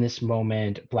the In This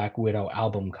Moment Black Widow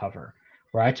album cover,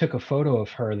 where I took a photo of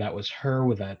her that was her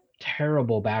with a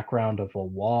terrible background of a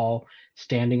wall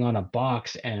standing on a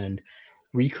box and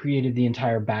recreated the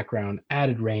entire background,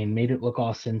 added rain, made it look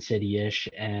all Sin City-ish,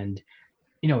 and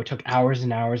you know, it took hours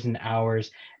and hours and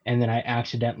hours, and then I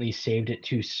accidentally saved it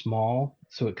too small,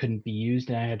 so it couldn't be used,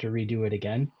 and I had to redo it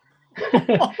again.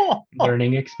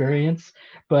 Learning experience.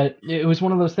 But it was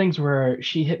one of those things where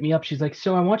she hit me up. She's like,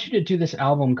 "So I want you to do this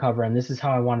album cover, and this is how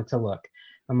I want it to look."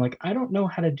 I'm like, "I don't know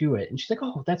how to do it." And she's like,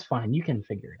 "Oh, that's fine. You can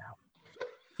figure it out."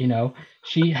 You know,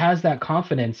 she has that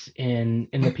confidence in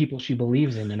the people she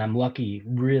believes in, and I'm lucky,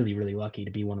 really, really lucky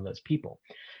to be one of those people.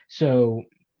 So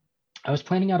I was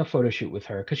planning out a photo shoot with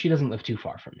her because she doesn't live too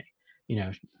far from me, you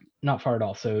know, not far at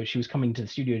all. So she was coming to the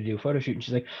studio to do a photo shoot, and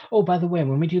she's like, "Oh, by the way,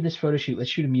 when we do this photo shoot,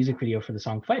 let's shoot a music video for the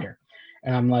song Fighter."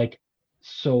 And I'm like,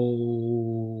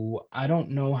 "So I don't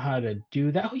know how to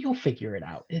do that." "Oh, you'll figure it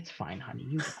out. It's fine, honey.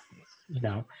 You got this," you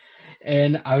know.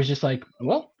 And I was just like,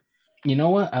 "Well, you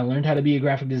know what? I learned how to be a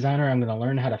graphic designer. I'm going to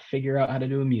learn how to figure out how to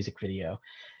do a music video."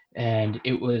 And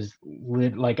it was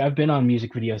like, I've been on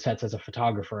music video sets as a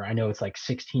photographer. I know it's like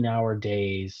 16-hour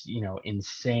days, you know,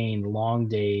 insane long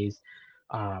days,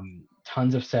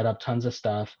 tons of setup, tons of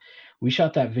stuff. We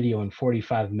shot that video in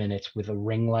 45 minutes with a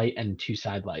ring light and 2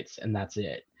 side lights, and that's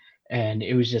it. And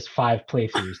it was just 5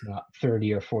 playthroughs, not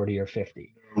 30 or 40 or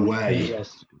 50. No It was way.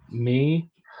 just me,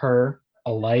 her,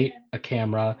 a light, a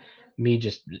camera, me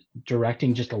just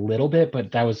directing just a little bit,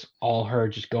 but that was all her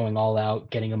just going all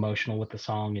out, getting emotional with the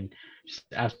song and just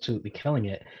absolutely killing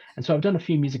it. And so I've done a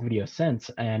few music videos since,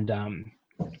 and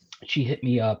she hit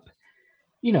me up,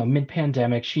 you know,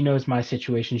 mid-pandemic. She knows my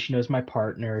situation, she knows my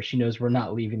partner, she knows we're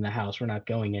not leaving the house, we're not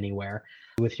going anywhere.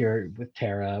 With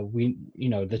Tara, we, you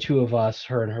know, the two of us,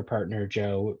 her and her partner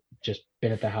Joe, just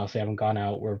been at the house, they haven't gone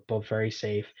out, we're both very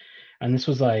safe. And this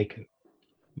was like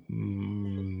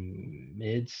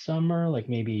midsummer, like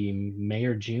maybe May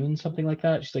or June, something like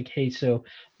that. She's like, "Hey, so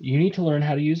you need to learn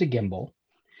how to use a gimbal,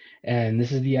 and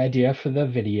this is the idea for the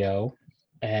video,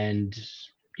 and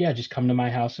yeah, just come to my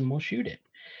house and we'll shoot it."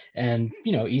 And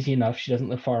you know, easy enough. She doesn't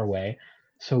live far away,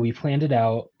 so we planned it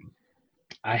out.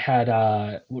 I had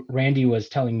Randy was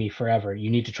telling me forever, "You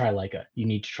need to try Leica. You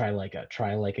need to try Leica.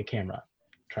 Try a Leica camera.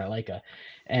 Try Leica."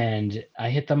 And I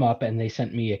hit them up, and they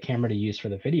sent me a camera to use for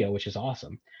the video, which is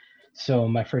awesome. So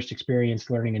my first experience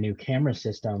learning a new camera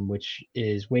system, which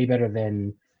is way better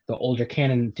than the older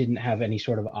Canon, didn't have any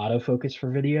sort of autofocus for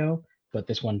video, but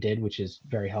this one did, which is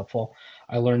very helpful.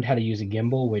 I learned how to use a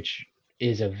gimbal, which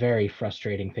is a very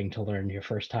frustrating thing to learn your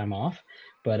first time off,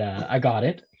 but I got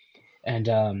it. And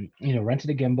you know, rented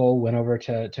a gimbal, went over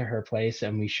to her place,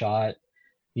 and we shot,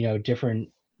 you know,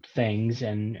 different things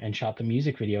and shot the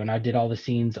music video. And I did all the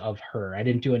scenes of her. I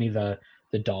didn't do any of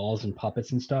the dolls and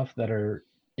puppets and stuff that are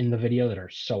in the video that are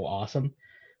so awesome.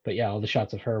 But yeah, all the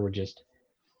shots of her were just,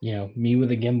 you know, me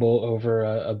with a gimbal over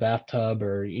a bathtub,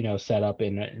 or you know, set up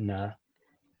in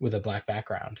with a black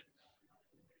background.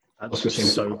 I was going to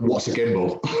say, what's a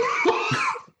gimbal?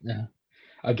 Yeah,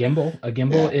 a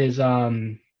gimbal is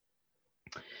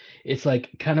it's like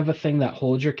kind of a thing that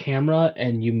holds your camera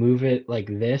and you move it like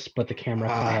this, but the camera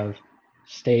kind of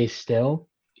stays still,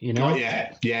 you know? Oh,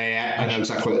 yeah. I know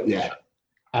exactly what, yeah.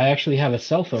 I actually have a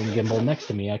cell phone gimbal next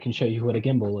to me. I can show you what a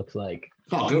gimbal looks like.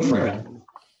 Oh, good for it.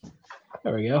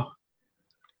 There we go.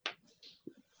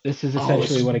 This is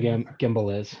essentially what a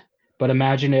gimbal is, but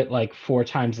imagine it like 4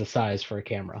 times the size for a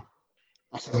camera.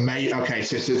 That's amazing. Okay,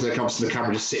 so as it comes to the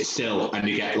camera, just sit still and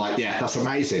you get like, yeah, that's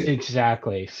amazing.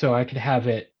 Exactly. So I could have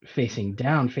it facing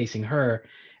down, facing her,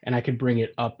 and I could bring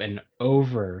it up and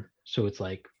over. So it's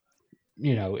like,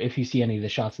 you know, if you see any of the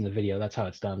shots in the video, that's how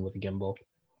it's done with a gimbal.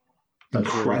 That's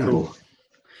incredible.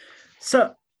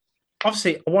 So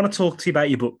obviously, I want to talk to you about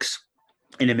your books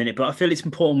in a minute, but I feel it's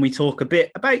important we talk a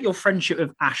bit about your friendship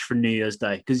with Ash for New Year's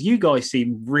Day, because you guys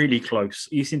seem really close.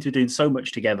 You seem to be doing so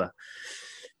much together.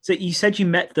 So you said you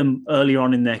met them earlier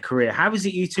on in their career. How is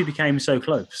it you two became so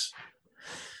close?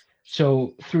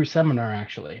 So through seminar,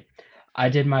 actually, I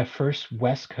did my first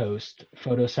West Coast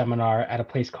photo seminar at a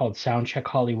place called Soundcheck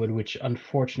Hollywood, which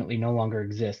unfortunately no longer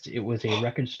exists. It was a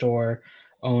record store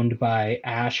owned by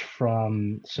Ash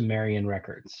from Sumerian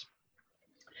Records,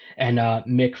 and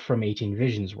Mick from 18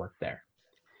 Visions worked there.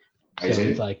 So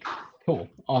it's like, cool,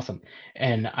 awesome.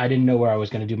 And I didn't know where I was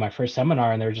going to do my first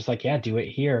seminar, and they were just like, yeah, do it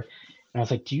here. And I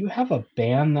was like, do you have a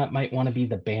band that might want to be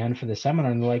the band for the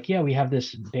seminar? And they're like, yeah, we have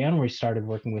this band we started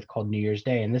working with called New Year's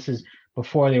Day. And this is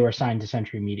before they were signed to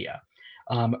Century Media.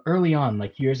 Early on,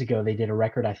 like years ago, they did a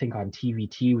record, I think, on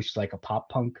TVT, which is like a pop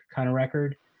punk kind of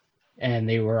record. And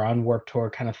they were on Warped Tour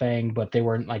kind of thing, but they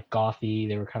weren't like gothy.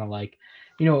 They were kind of like,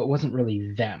 it wasn't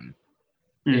really them,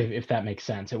 if that makes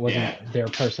sense. It wasn't their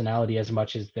personality as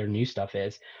much as their new stuff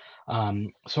is.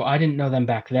 So I didn't know them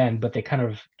back then, but they kind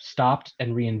of stopped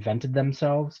and reinvented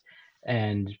themselves.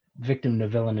 And Victim to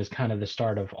Villain is kind of the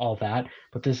start of all that.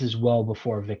 But this is well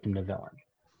before Victim to Villain.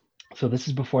 So this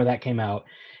is before that came out.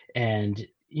 And,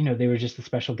 they were just a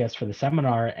special guest for the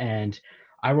seminar. And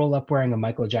I roll up wearing a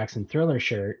Michael Jackson Thriller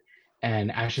shirt.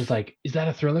 And Ash is like, is that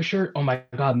a Thriller shirt? Oh my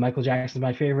God, Michael Jackson's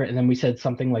my favorite. And then we said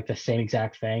something like the same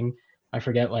exact thing. I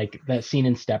forget, like that scene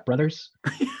in Step Brothers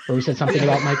where we said something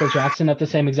about Michael Jackson at the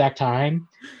same exact time.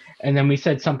 And then we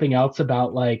said something else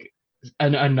about like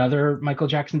another Michael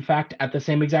Jackson fact at the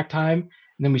same exact time.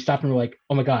 And then we stopped and we're like,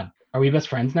 oh my God, are we best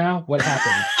friends now? What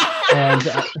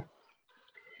happened?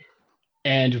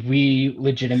 And we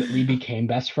legitimately became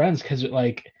best friends because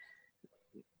like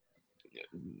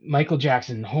Michael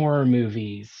Jackson, horror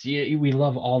movies, we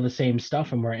love all the same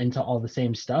stuff and we're into all the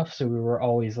same stuff. So we were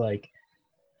always like,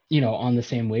 on the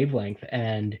same wavelength.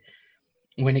 And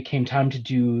when it came time to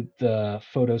do the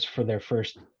photos for their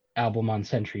first album on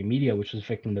Century Media, which was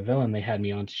Victim to Villain, they had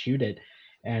me on to shoot it.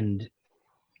 And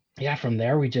yeah, from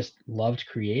there, we just loved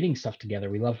creating stuff together.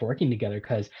 We loved working together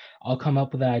because I'll come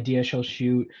up with an idea,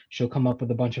 she'll come up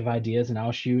with a bunch of ideas and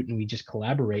I'll shoot, and we just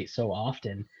collaborate so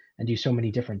often and do so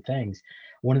many different things.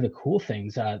 One of the cool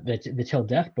things, the Till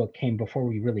Death book came before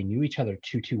we really knew each other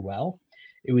too well.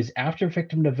 It was after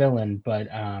Victim to Villain, but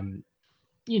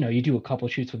you do a couple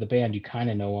shoots with the band, you kind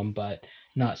of know them, but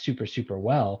not super, super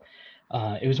well.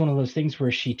 It was one of those things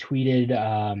where she tweeted,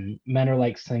 men are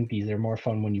like Slinkies. They're more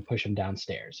fun when you push them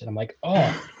downstairs. And I'm like,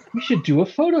 oh, we should do a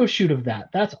photo shoot of that.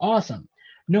 That's awesome.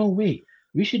 No, wait,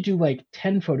 we should do like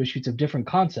 10 photo shoots of different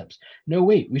concepts. No,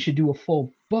 wait, we should do a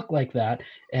full book like that.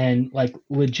 And like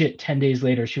legit 10 days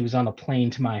later, she was on a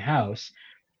plane to my house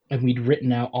and we'd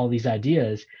written out all these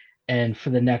ideas. And for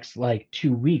the next like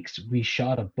 2 weeks, we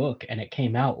shot a book and it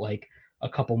came out like a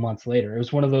couple months later. It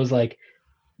was one of those like,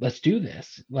 let's do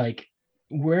this. Like,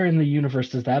 where in the universe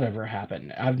does that ever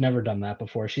happen? I've never done that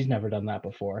before. She's never done that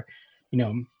before.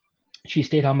 She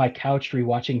stayed on my couch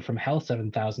rewatching From Hell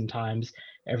 7,000 times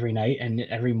every night. And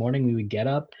every morning we would get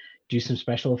up, do some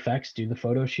special effects, do the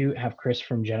photo shoot, have Chris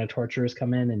from Jenna Torturers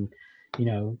come in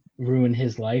and, ruin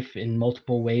his life in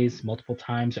multiple ways, multiple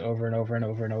times over and over and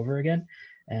over and over again.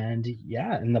 And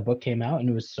and the book came out and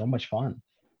it was so much fun.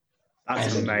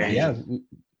 That's amazing.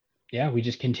 We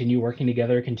just continue working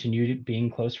together, continue being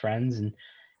close friends, and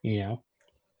it's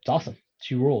awesome.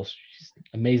 She rules. She's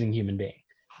an amazing human being.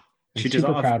 I'm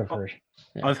super proud of her.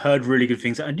 Yeah. I've heard really good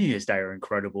things. New Year's Day are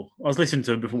incredible. I was listening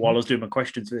to them before while I was doing my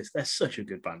questions for this. They're such a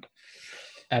good band.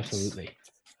 Absolutely.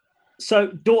 So,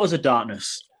 Daughters of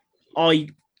Darkness. I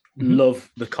love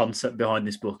the concept behind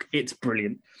this book. It's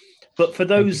brilliant. But for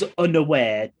those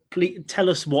unaware, please tell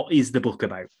us, what is the book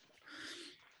about?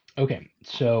 Okay,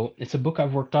 so it's a book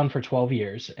I've worked on for 12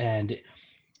 years, and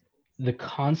the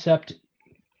concept,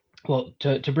 well,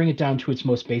 to bring it down to its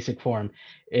most basic form,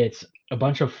 it's a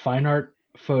bunch of fine art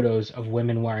photos of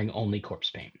women wearing only corpse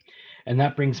paint. And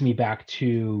that brings me back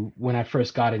to when I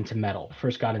first got into metal,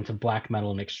 first got into black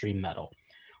metal and extreme metal.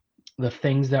 The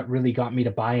things that really got me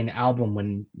to buy an album,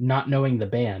 when not knowing the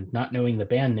band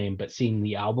name, but seeing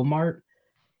the album art,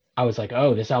 I was like,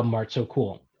 oh, this album art's so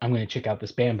cool. I'm going to check out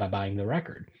this band by buying the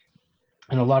record.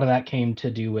 And a lot of that came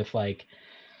to do with like,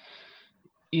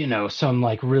 some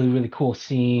like really, really cool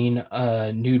scene,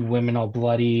 nude women all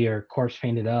bloody or corpse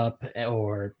painted up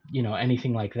or,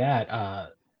 anything like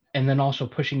that. And then also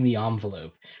pushing the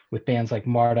envelope with bands like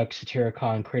Marduk,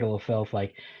 Satyricon, Cradle of Filth.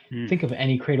 Like, think of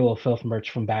any Cradle of Filth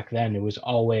merch from back then. It was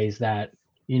always that,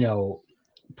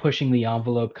 pushing the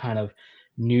envelope kind of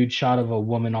nude shot of a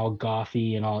woman all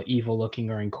gothy and all evil looking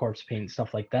or in corpse paint,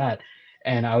 stuff like that.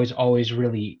 And I was always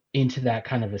really into that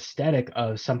kind of aesthetic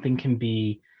of something can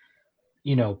be,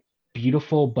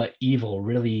 beautiful but evil,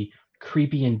 really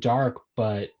creepy and dark,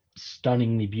 but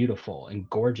stunningly beautiful and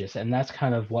gorgeous. And that's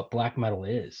kind of what black metal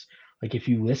is. Like if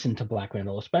you listen to black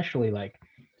metal, especially like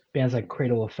bands like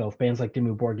Cradle of Filth, bands like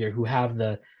Dimmu Borgir, who have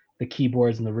the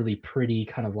keyboards and the really pretty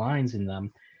kind of lines in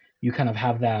them, you kind of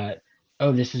have that,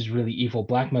 oh, this is really evil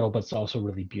black metal, but it's also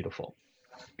really beautiful.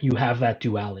 You have that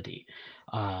duality.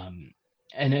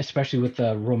 And especially with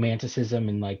the romanticism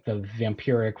and like the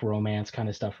vampiric romance kind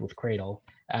of stuff with Cradle,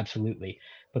 absolutely.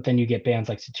 But then you get bands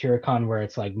like Satyricon where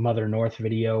it's like Mother North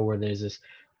video where there's this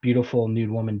beautiful nude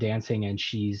woman dancing and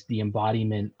she's the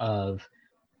embodiment of,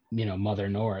 Mother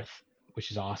North,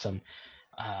 which is awesome.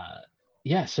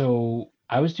 Yeah, so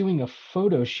I was doing a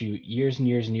photo shoot years and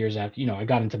years and years after, I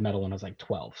got into metal when I was like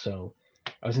 12. So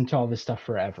I was into all this stuff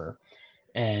forever.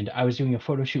 And I was doing a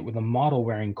photo shoot with a model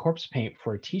wearing corpse paint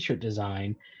for a t-shirt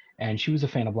design. And she was a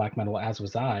fan of black metal, as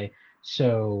was I.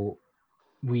 So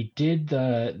we did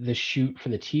the shoot for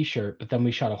the t-shirt, but then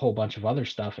we shot a whole bunch of other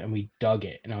stuff and we dug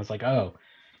it. And I was like, oh,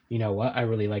 you know what? I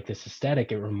really like this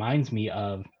aesthetic. It reminds me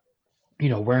of,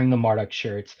 wearing the Marduk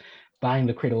shirts, buying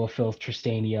the Cradle of Filth,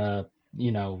 Tristania,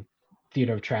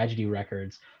 Theater of Tragedy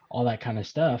records, all that kind of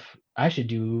stuff. I should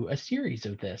do a series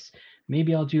of this.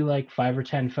 Maybe I'll do like 5 or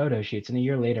 10 photo shoots. And a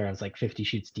year later, I was like 50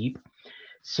 shoots deep.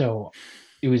 So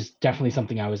it was definitely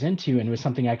something I was into, and it was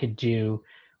something I could do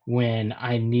when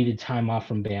I needed time off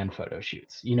from band photo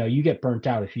shoots. You get burnt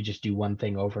out if you just do one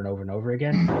thing over and over and over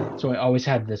again. So I always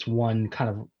had this one kind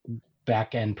of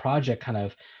back end project kind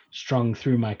of strung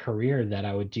through my career that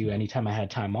I would do anytime I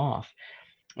had time off.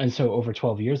 And so over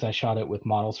 12 years, I shot it with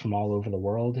models from all over the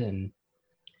world, and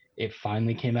it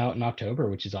finally came out in October,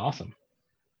 which is awesome.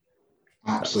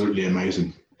 Absolutely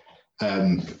amazing.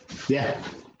 Yeah,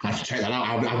 I have to check that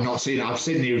out. I've not seen it. I've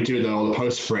seen you do all the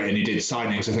posts for it, and you did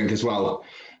signings, I think, as well.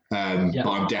 But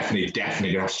I'm definitely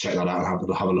gonna have to check that out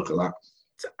and have a look at that.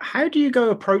 How do you go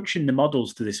approaching the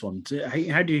models to this one?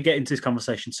 How do you get into this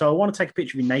conversation? So I want to take a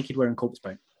picture of you naked wearing corpse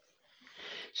paint.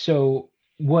 So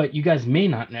what you guys may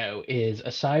not know is,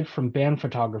 aside from band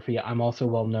photography, I'm also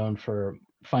well known for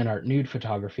fine art nude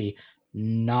photography,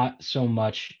 not so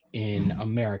much in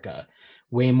America,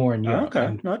 way more in Europe.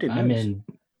 Okay. No, I didn't know.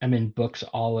 I'm in books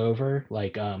all over,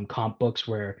 like comp books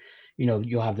where,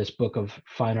 you'll have this book of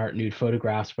fine art nude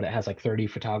photographs, but it has like 30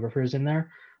 photographers in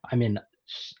there. I'm in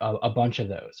a bunch of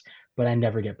those, but I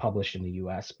never get published in the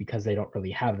US because they don't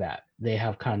really have that. They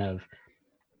have kind of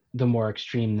the more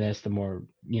extreme this, the more,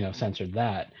 censored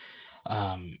that.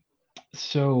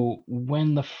 So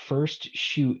when the first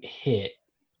shoot hit,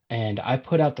 and I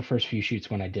put out the first few shoots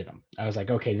when I did them, I was like,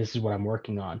 okay, this is what I'm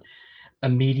working on.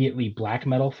 Immediately, black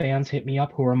metal fans hit me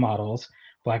up who are models,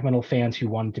 black metal fans who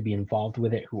wanted to be involved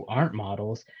with it who aren't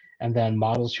models, and then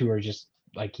models who are just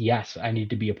like, yes, I need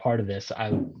to be a part of this.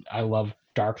 I love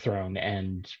Darkthrone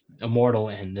and Immortal,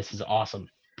 and this is awesome.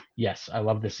 Yes, I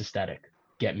love this aesthetic.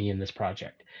 Get me in this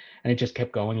project. And it just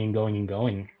kept going and going and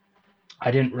going. I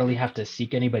didn't really have to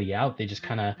seek anybody out. They just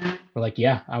kind of were like,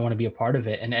 yeah, I want to be a part of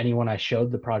it. And anyone I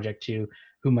showed the project to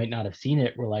who might not have seen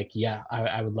it were like, yeah,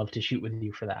 I would love to shoot with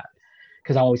you for that.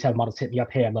 Because I always have models hit me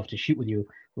up, hey, I'd love to shoot with you.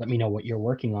 Let me know what you're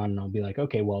working on. And I'll be like,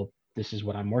 okay, well, this is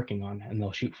what I'm working on. And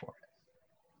they'll shoot for it.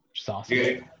 Which is awesome.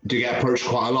 Do you get approached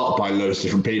quite a lot by loads of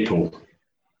different people?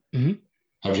 Mm-hmm.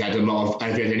 Have you had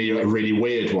any really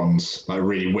weird ones, like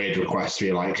really weird requests where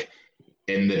you're like,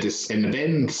 in the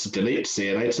bins, delete, see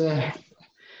you later?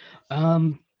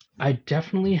 I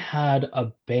definitely had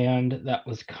a band that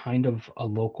was kind of a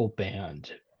local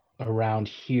band around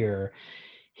here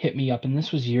hit me up, and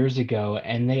this was years ago,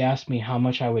 and they asked me how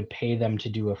much I would pay them to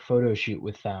do a photo shoot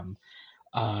with them.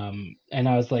 And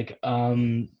I was like,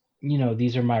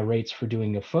 these are my rates for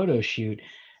doing a photo shoot.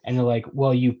 And they're like,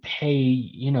 well, you pay,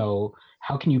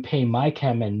 how can you pay my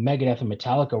chem and Megadeth and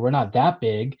Metallica? We're not that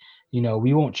big.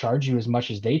 We won't charge you as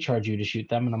much as they charge you to shoot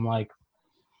them. And I'm like,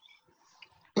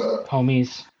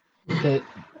 homies,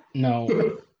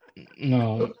 no,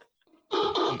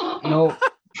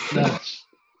 that's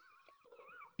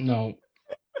no.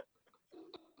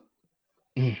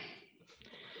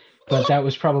 But that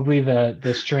was probably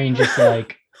the strangest,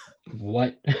 like,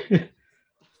 what? I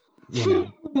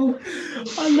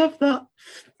love that.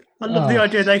 I love the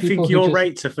idea they think your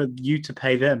rates are for you to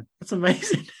pay them. That's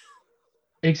amazing.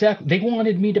 Exactly. They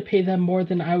wanted me to pay them more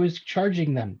than I was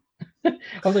charging them. I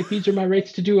was like, these are my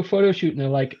rates to do a photo shoot. And they're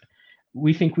like,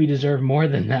 we think we deserve more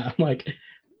than that. I'm like,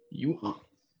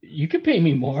 you could pay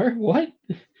me more. What?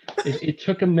 It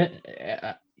took a minute.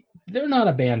 They're not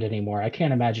a band anymore. I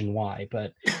can't imagine why,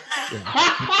 but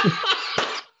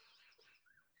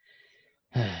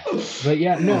But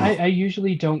yeah, no, I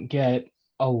usually don't get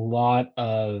a lot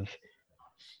of,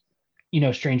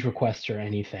 strange requests or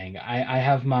anything. I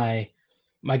have my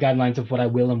guidelines of what I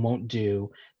will and won't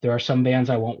do. There are some bands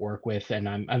I won't work with, and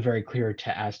I'm very clear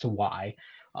as to why.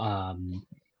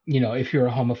 If you're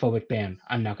a homophobic band,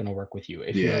 I'm not going to work with you.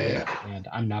 If you're a racist band,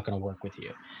 I'm not going to work with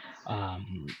you.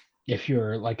 If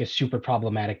you're like a super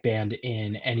problematic band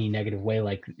in any negative way,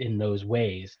 like in those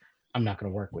ways, I'm not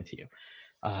going to work with you.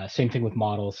 Same thing with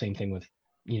models, same thing with,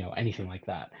 anything like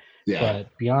that. Yeah.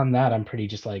 But beyond that, I'm pretty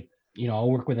just like, I'll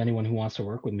work with anyone who wants to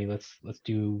work with me.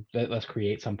 Let's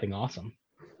create something awesome.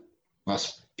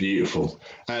 That's beautiful.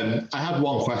 I have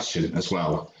one question as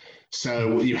well.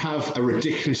 So you have a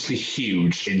ridiculously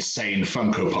huge, insane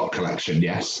Funko Pop collection,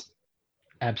 yes?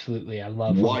 Absolutely. I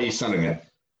love Why are you selling it?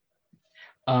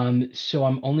 So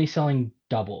I'm only selling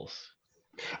doubles.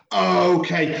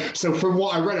 Okay. So from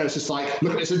what I read, I was just like,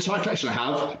 look at this entire collection I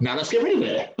have. Now let's get rid of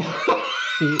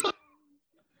it.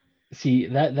 See,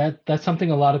 that's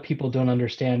something a lot of people don't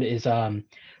understand is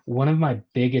one of my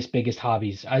biggest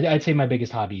hobbies. I'd say my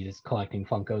biggest hobby is collecting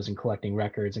Funkos and collecting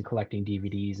records and collecting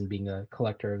DVDs and being a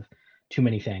collector of too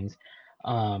many things.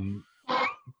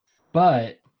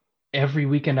 But every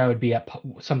weekend I would be at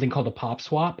something called a pop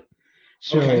swap.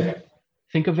 So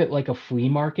think of it like a flea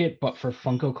market, but for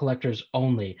Funko collectors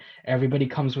only. Everybody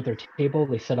comes with their table,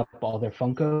 they set up all their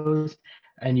Funkos,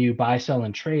 and you buy, sell,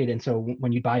 and trade. And so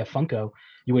when you buy a Funko,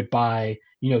 you would buy,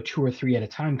 2 or 3 at a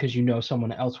time because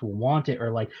someone else will want it,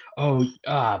 or like,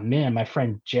 man, my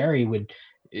friend Jerry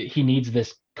he needs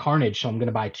this Carnage, so I'm going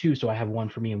to buy 2, so I have one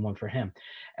for me and one for him.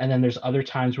 And then there's other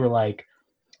times where, like,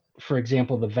 for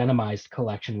example, the Venomized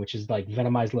collection, which is like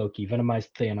Venomized Loki, Venomized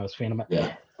Thanos,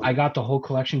 I got the whole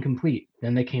collection complete.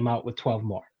 Then they came out with 12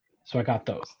 more. So I got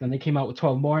those. Then they came out with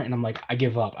 12 more, and I'm like, I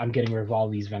give up. I'm getting rid of all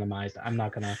these Venomized. I'm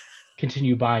not going to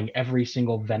continue buying every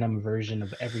single Venom version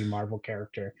of every Marvel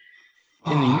character.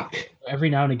 Every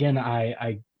now and again,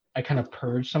 I kind of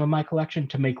purge some of my collection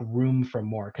to make room for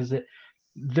more, because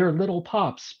they're little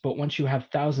pops, but once you have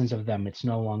thousands of them, it's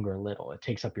no longer little. It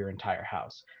takes up your entire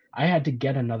house. I had to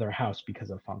get another house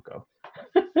because of Funko.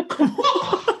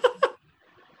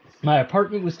 My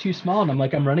apartment was too small, and I'm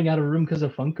like, I'm running out of room because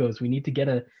of Funkos. We need to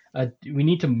get we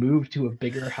need to move to a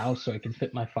bigger house so I can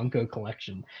fit my Funko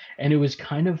collection. And it was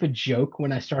kind of a joke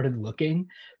when I started looking,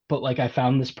 but like I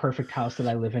found this perfect house that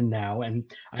I live in now, and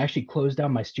I actually closed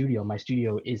down my studio. My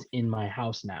studio is in my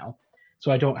house now,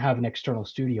 so I don't have an external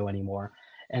studio anymore.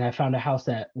 And I found a house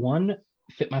that, 1,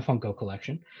 fit my Funko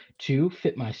collection, 2,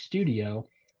 fit my studio,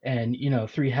 and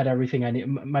 3, had everything I need.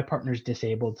 My partner's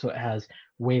disabled, so it has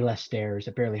way less stairs.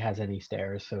 It barely has any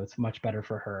stairs, so it's much better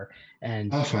for her.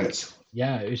 And perfect.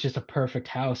 Yeah, it was just a perfect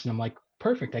house, and I'm like,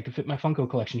 perfect, I can fit my Funko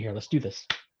collection here. Let's do this.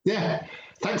 Yeah,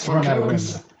 thanks for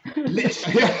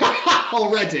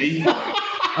already.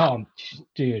 Oh,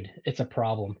 dude, it's a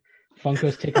problem.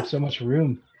 Funkos take up so much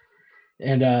room,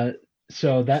 and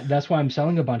so that's why I'm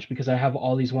selling a bunch, because I have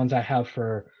all these ones I have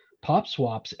for pop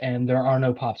swaps, and there are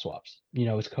no pop swaps.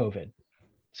 It's COVID,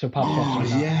 so pop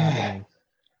swaps are not happening.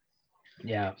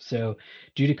 Yeah, so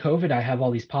due to COVID, I have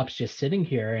all these pops just sitting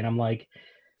here, and I'm like,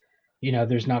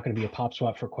 there's not going to be a pop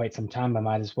swap for quite some time. I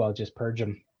might as well just purge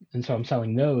them, and so I'm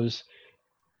selling those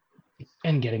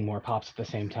and getting more pops at the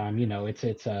same time. It's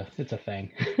a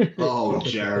thing. Oh,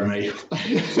 Jeremy.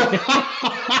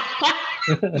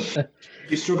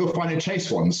 You struggle finding chase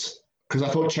ones? Because I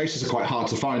thought chases are quite hard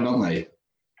to find, aren't they?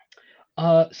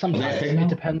 Sometimes it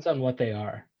depends on what they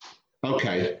are.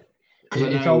 Okay.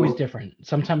 It's always different.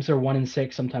 Sometimes they're 1 in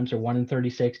 6, sometimes they're 1 in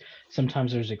 36.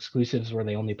 Sometimes there's exclusives where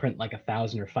they only print like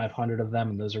 1,000 or 500 of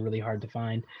them, and those are really hard to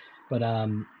find. But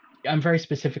I'm very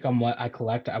specific on what I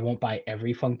collect. I won't buy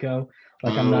every Funko.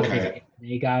 Like, I'm not a big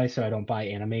anime guy, so I don't buy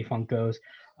anime Funkos.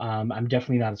 I'm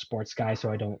definitely not a sports guy, so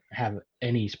I don't have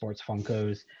any sports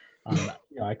Funkos.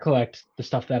 I collect the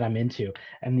stuff that I'm into.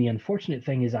 And the unfortunate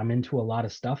thing is I'm into a lot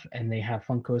of stuff, and they have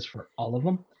Funkos for all of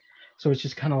them. So it's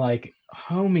just kind of like,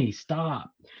 homie,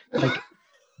 stop. Like,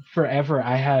 forever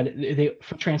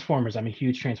for Transformers, I'm a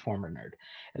huge Transformer nerd.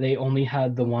 They only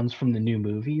had the ones from the new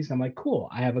movies. I'm like, cool,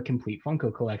 I have a complete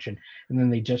Funko collection. And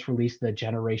then they just released the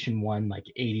Generation 1, like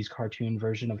 80s cartoon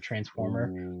version of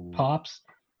Transformer pops.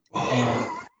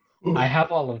 And I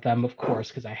have all of them, of course,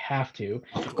 because I have to.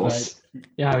 Of course.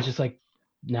 But I was just like,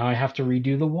 now I have to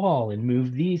redo the wall and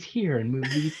move these here and move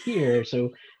these here.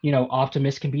 So,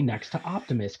 Optimus can be next to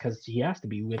Optimus because he has to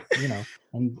be with,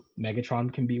 and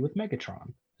Megatron can be with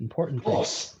Megatron. Important thing. Of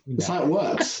course. That's how it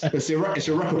works. It's your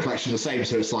record collection the same.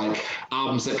 So it's like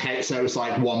albums so it's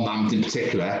like one band in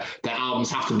particular, their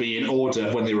albums have to be in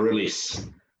order when they release.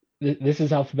 This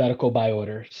is alphabetical by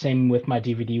order. Same with my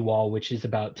DVD wall, which is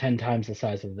about 10 times the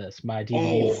size of this. My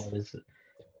DVD wall is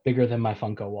bigger than my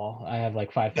Funko wall. I have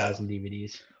like 5,000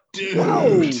 DVDs. Dude,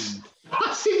 Whoa!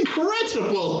 That's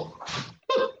incredible.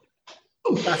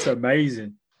 That's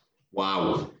amazing.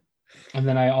 Wow. And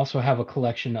then I also have a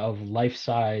collection of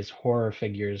life-size horror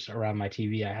figures around my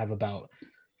TV. I have about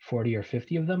 40 or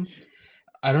 50 of them.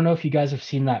 I don't know if you guys have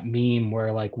seen that meme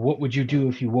where like, what would you do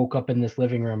if you woke up in this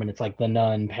living room and it's like the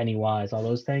Nun, Pennywise, all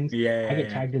those things. Yeah. I get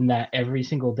tagged in that every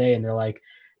single day, and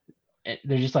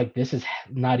they're just like, this is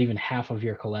not even half of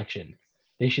your collection.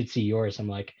 They should see yours. I'm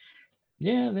like,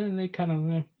 yeah, they kind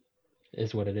of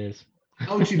is what it is.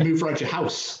 How would you move around your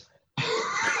house?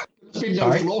 There's been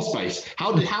no floor space.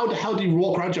 How do you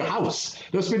walk around your house?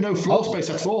 There's been no floor space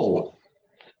at all.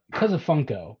 Because of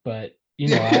Funko, but you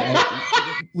know,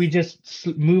 we just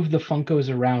move the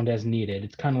Funkos around as needed.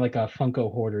 It's kind of like a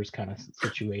Funko hoarders kind of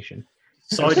situation.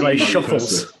 Sideways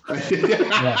shuffles.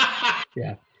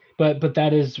 Yeah. But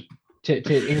that is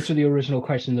to answer the original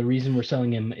question. The reason we're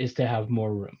selling him is to have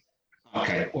more room.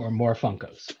 Okay. Or more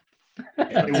Funkos.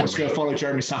 Who wants to go follow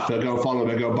Jeremy Saffer? Go follow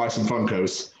him and go buy some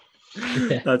Funkos.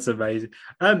 Yeah. That's amazing.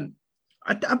 I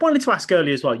wanted to ask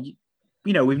earlier as well.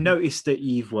 You know, we've noticed that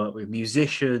you've worked with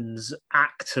musicians,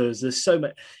 actors. There's so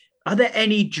much. Are there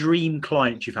any dream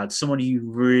clients you've had? Someone you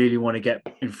really want to get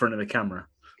in front of the camera,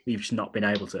 but you've just not been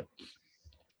able to?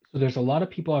 So there's a lot of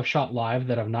people I've shot live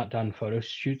that I've not done photo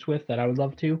shoots with that I would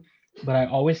love to, but I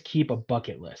always keep a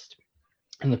bucket list.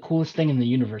 And the coolest thing in the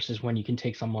universe is when you can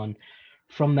take someone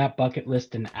from that bucket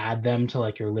list and add them to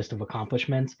like your list of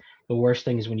accomplishments. The worst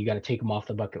thing is when you got to take them off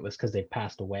the bucket list because they've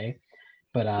passed away.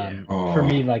 But for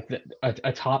me, like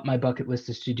atop my bucket list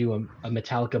is to do a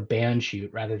Metallica band shoot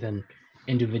rather than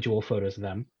individual photos of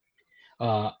them.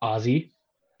 Ozzy,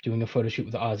 doing a photo shoot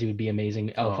with Ozzy would be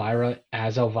amazing. Elvira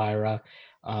as Elvira.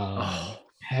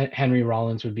 Henry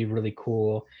Rollins would be really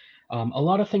cool. A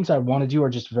lot of things I want to do are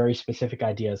just very specific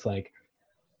ideas. Like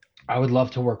I would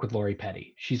love to work with Lori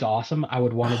Petty. She's awesome. I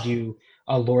would want to do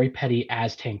a Lori Petty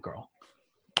as Tank Girl.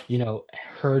 You know,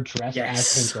 her dress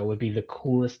as Tank Girl would be the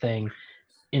coolest thing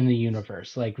in the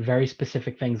universe. Like very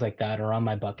specific things like that are on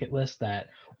my bucket list that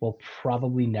will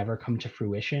probably never come to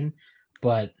fruition,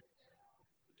 but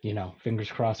you know,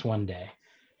 fingers crossed one day.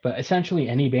 But essentially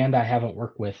any band I haven't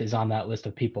worked with is on that list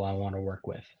of people I want to work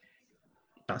with.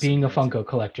 Being amazing. A Funko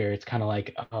collector, it's kind of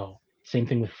like, same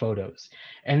thing with photos.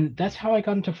 And that's how I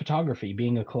got into photography,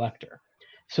 being a collector.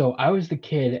 So I was the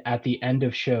kid at the end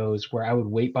of shows where I would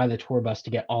wait by the tour bus to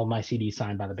get all my CDs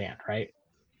signed by the band, right?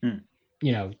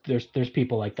 You know, there's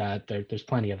people like that. There's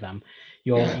plenty of them.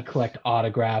 You collect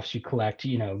autographs, you collect,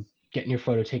 you know, getting your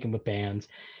photo taken with bands.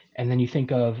 And then you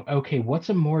think of, okay, what's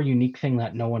a more unique thing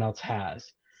that no one else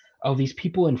has? Oh, these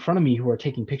people in front of me who are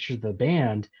taking pictures of the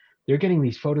band, they're getting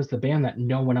these photos of the band that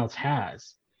no one else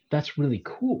has. That's really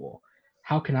cool.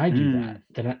 How can I do that?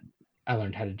 Then I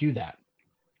learned how to do that.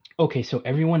 Okay, so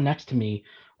everyone next to me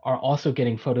are also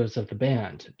getting photos of the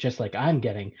band, just like I'm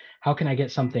getting. How can I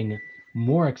get something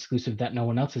more exclusive that no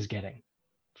one else is getting?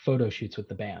 Photo shoots with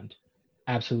the band.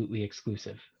 Absolutely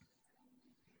exclusive.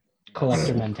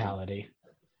 Collector mentality.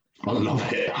 I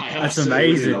love it. That's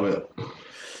amazing. Love it.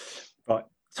 Right.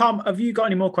 Tom, have you got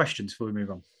any more questions before we move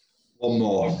on? One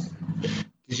more.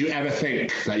 Did you ever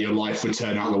think that your life would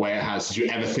turn out the way it has? Did you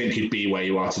ever think you'd be where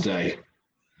you are today?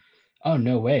 Oh,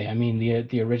 no way. I mean,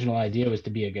 the original idea was to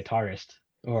be a guitarist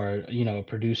or, you know, a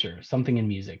producer, something in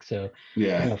music. So, you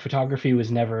know, photography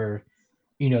was never,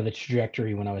 you know, the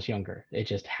trajectory when I was younger. It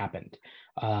just happened.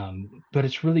 But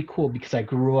it's really cool because I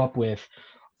grew up with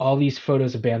all these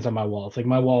photos of bands on my walls. Like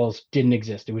my walls didn't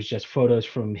exist. It was just photos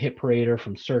from Hit Parader,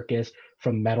 from Circus,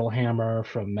 from Metal Hammer,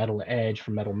 from Metal Edge,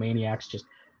 from Metal Maniacs, just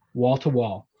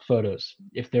wall-to-wall photos.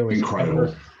 If there was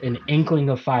ever an inkling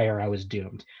of fire, I was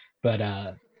doomed. But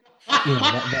you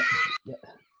know,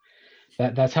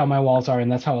 that's how my walls are,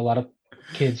 and that's how a lot of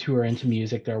kids who are into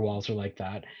music, their walls are like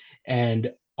that.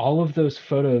 And all of those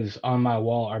photos on my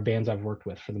wall are bands I've worked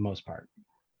with for the most part.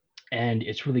 And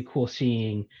it's really cool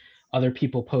seeing other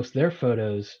people post their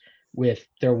photos with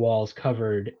their walls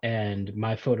covered and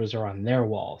my photos are on their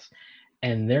walls.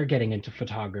 And they're getting into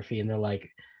photography and they're like,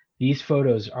 these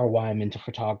photos are why I'm into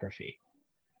photography,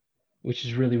 which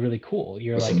is really, really cool.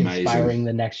 You're That's like amazing. Inspiring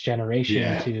the next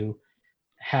generation to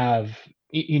have,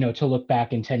 you know, to look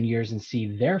back in 10 years and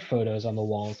see their photos on the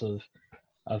walls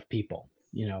of people.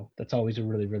 You know, that's always a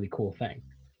really, really cool thing.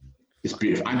 It's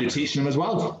beautiful. And you're teaching them as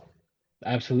well.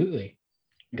 Absolutely.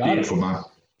 Beautiful, man.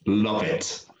 Love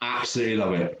it. Absolutely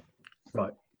love it.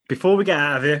 Right. Before we get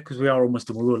out of here, because we are almost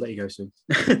done, we will let you go soon.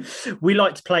 We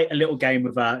like to play a little game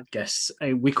with our guests.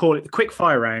 We call it the quick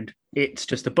fire round. It's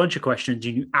just a bunch of questions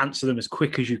and you answer them as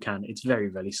quick as you can. It's very,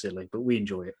 very silly, but we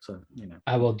enjoy it. So,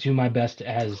 I will do my best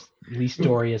as least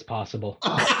Dory as possible.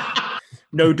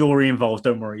 No Dory involved.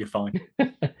 Don't worry, you're fine.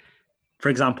 For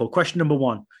example, question number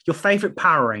 1. Your favorite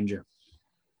Power Ranger?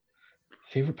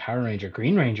 Favorite Power Ranger?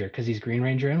 Green Ranger, because he's Green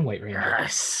Ranger and White Ranger.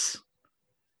 Yes.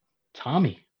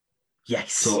 Tommy.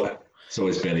 Yes. So it's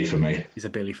always Billy for me. He's a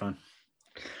Billy fan.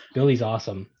 Billy's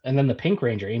awesome. And then the Pink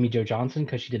Ranger, Amy Jo Johnson,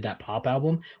 because she did that pop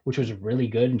album, which was really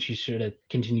good, and she should have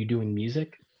continued doing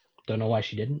music. Don't know why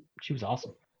she didn't. She was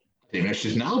awesome. Even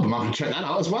she's an album, I can check that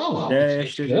out as well. Yeah,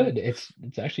 It's good. It's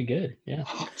actually good. Yeah.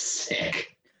 Oh,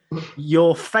 sick.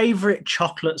 Your favorite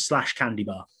chocolate/candy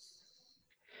bar?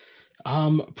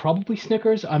 Probably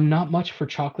Snickers. I'm not much for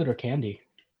chocolate or candy.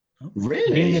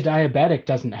 Really? Being a diabetic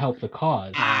doesn't help the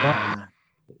cause.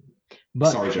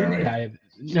 But Sorry, Jeremy.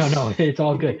 No, it's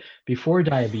all good. Before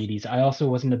diabetes, I also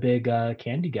wasn't a big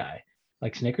candy guy.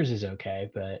 Like Snickers is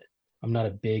okay, but I'm not a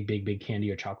big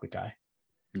candy or chocolate guy.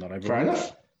 Not everyone. Fair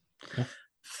enough. Yeah.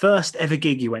 First ever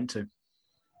gig you went to?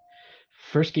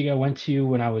 First gig I went to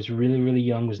when I was really, really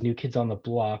young was New Kids on the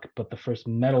Block, but the first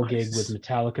metal gig was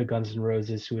Metallica, Guns N'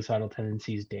 Roses, Suicidal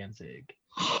Tendencies, Danzig.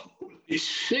 Holy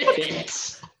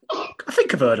shit. I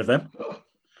think I've heard of them.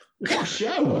 What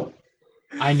show?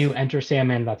 I knew Enter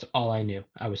Sandman. That's all I knew.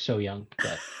 I was so young,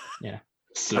 but yeah.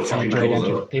 Still I fucking enjoyed cool, Enter.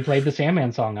 though. They played the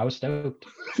Sandman song. I was stoked.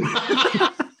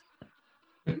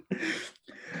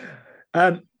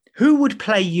 Who would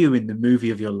play you in the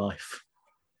movie of your life?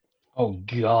 Oh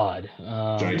God.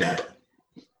 Johnny Depp.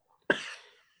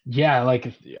 Yeah,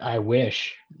 like I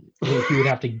wish he would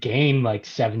have to gain like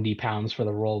 70 pounds for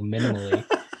the role minimally,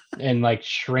 and like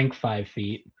shrink 5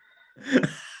 feet.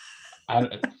 I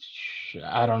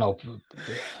don't know.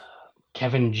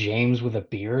 Kevin James with a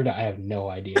beard? I have no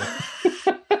idea.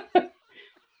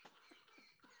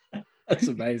 That's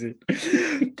amazing.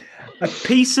 A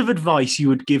piece of advice you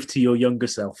would give to your younger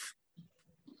self?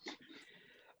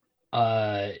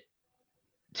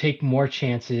 Take more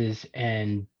chances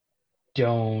and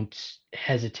don't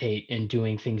hesitate in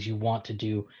doing things you want to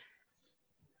do,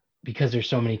 because there's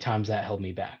so many times that held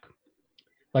me back.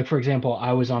 Like, for example,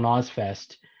 I was on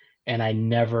Ozfest and I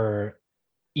never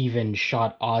even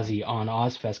shot Ozzy on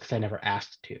Ozfest because I never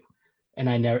asked to. And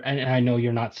I know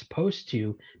you're not supposed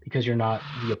to because you're not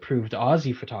the approved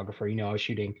Ozzy photographer. I was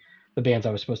shooting the bands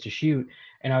I was supposed to shoot,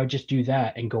 and I would just do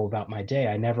that and go about my day.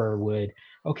 I never would,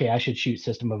 okay, I should shoot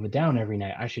System of a Down every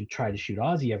night. I should try to shoot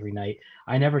Ozzy every night.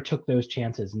 I never took those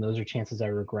chances, and those are chances I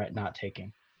regret not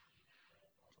taking.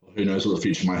 Who knows what the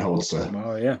future might hold, sir?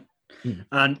 Oh, yeah.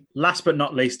 And last but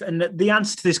not least, and the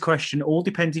answer to this question all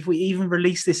depends if we even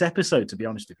release this episode, to be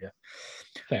honest with you.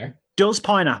 Fair. Does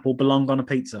pineapple belong on a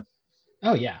pizza?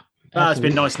 Oh, yeah. It's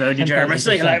been nice knowing you, Jeremy.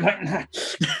 See you later.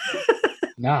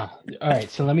 Nah. All right.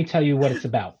 So let me tell you what it's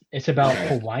about. It's about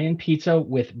Hawaiian pizza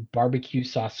with barbecue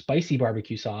sauce, spicy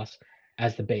barbecue sauce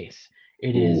as the base.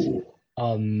 It is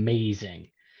amazing.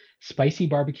 Spicy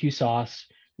barbecue sauce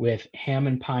with ham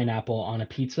and pineapple on a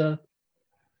pizza.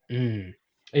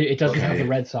 It doesn't have the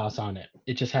red sauce on it.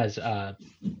 It just has,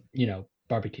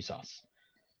 barbecue sauce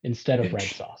instead of red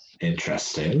sauce.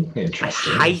 Interesting.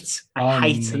 I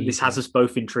hate that this has us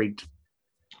both intrigued.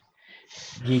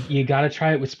 You got to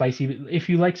try it with spicy. If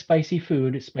you like spicy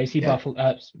food, spicy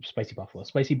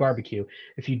barbecue.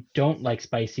 If you don't like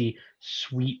spicy,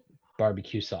 sweet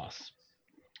barbecue sauce.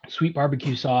 Sweet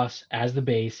barbecue sauce as the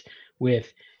base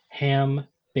with ham,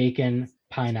 bacon,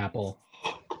 pineapple.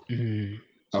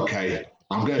 Okay,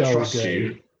 I'm going to trust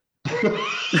you.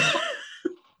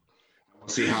 We'll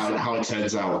see how it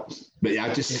turns out. But yeah,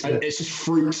 it's just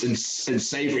fruits and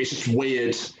savory. It's just weird.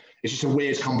 It's just a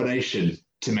weird combination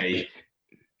to me.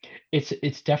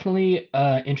 It's definitely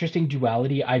interesting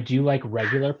duality. I do like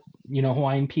regular,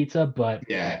 Hawaiian pizza, but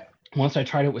yeah, once I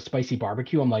tried it with spicy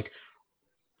barbecue, I'm like,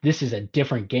 this is a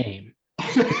different game.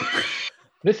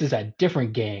 This is a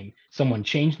different game. Someone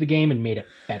changed the game and made it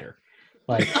better.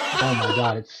 Like, oh my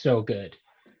God, it's so good.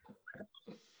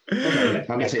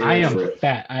 Okay, I am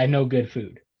fat. I know good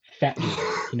food. Fat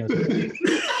food.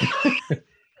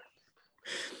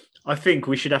 I think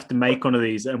we should have to make one of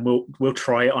these, and we'll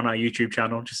try it on our YouTube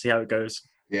channel to see how it goes.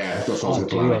 Yeah, that sounds like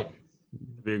do it.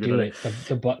 Do it.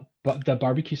 The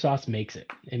barbecue sauce makes it.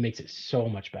 It makes it so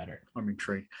much better. I'm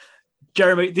intrigued.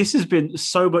 Jeremy, this has been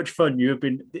so much fun.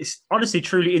 It's honestly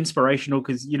truly inspirational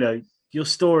because your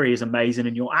story is amazing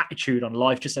and your attitude on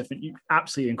life just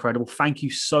absolutely incredible. Thank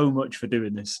you so much for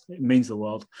doing this. It means the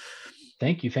world.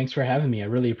 Thank you. Thanks for having me. I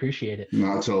really appreciate it.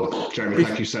 Not at all. Jeremy,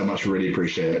 thank you so much. Really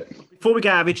appreciate it. Before we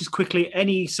get out of it, just quickly,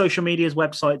 any social medias,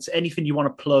 websites, anything you want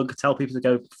to plug, tell people to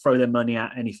go throw their money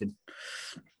at, anything.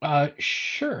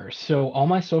 Sure. So all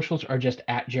my socials are just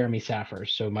at Jeremy Saffer.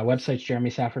 So my website's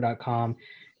jeremysaffer.com.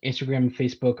 Instagram and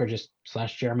Facebook are just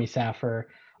 /Jeremy Saffer.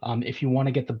 If you want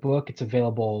to get the book, it's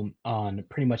available on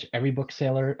pretty much every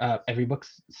bookseller's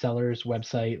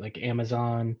website, like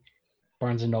Amazon,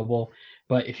 Barnes and Noble.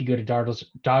 But if you go to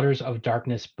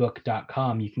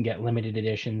daughtersofdarknessbook.com, you can get limited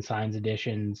edition, signs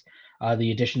editions,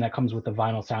 the edition that comes with the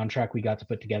vinyl soundtrack we got to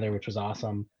put together, which was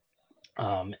awesome.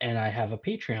 And I have a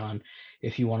Patreon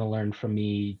if you want to learn from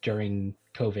me during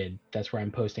COVID. That's where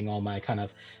I'm posting all my kind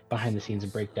of behind the scenes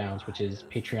and breakdowns, which is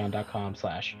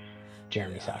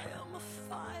patreon.com/Jeremy Saffer.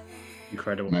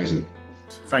 Incredible. Amazing.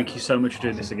 Thank you so much for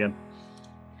doing this again.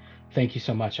 Thank you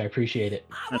so much. I appreciate it.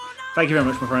 And thank you very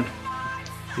much, my friend.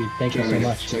 Dude, thank you so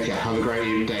much. Take care. Have a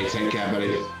great day. Take care,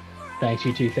 buddy. Thanks,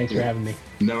 you too. Thanks for having me.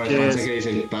 No worries, man. Take it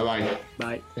easy. Bye-bye.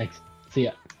 Bye. Thanks. See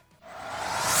ya.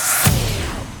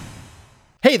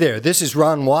 Hey there, this is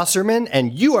Ron Wasserman,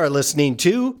 and you are listening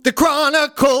to the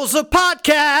Chronicles of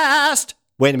Podcast.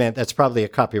 Wait a minute, that's probably a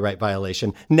copyright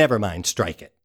violation. Never mind, strike it.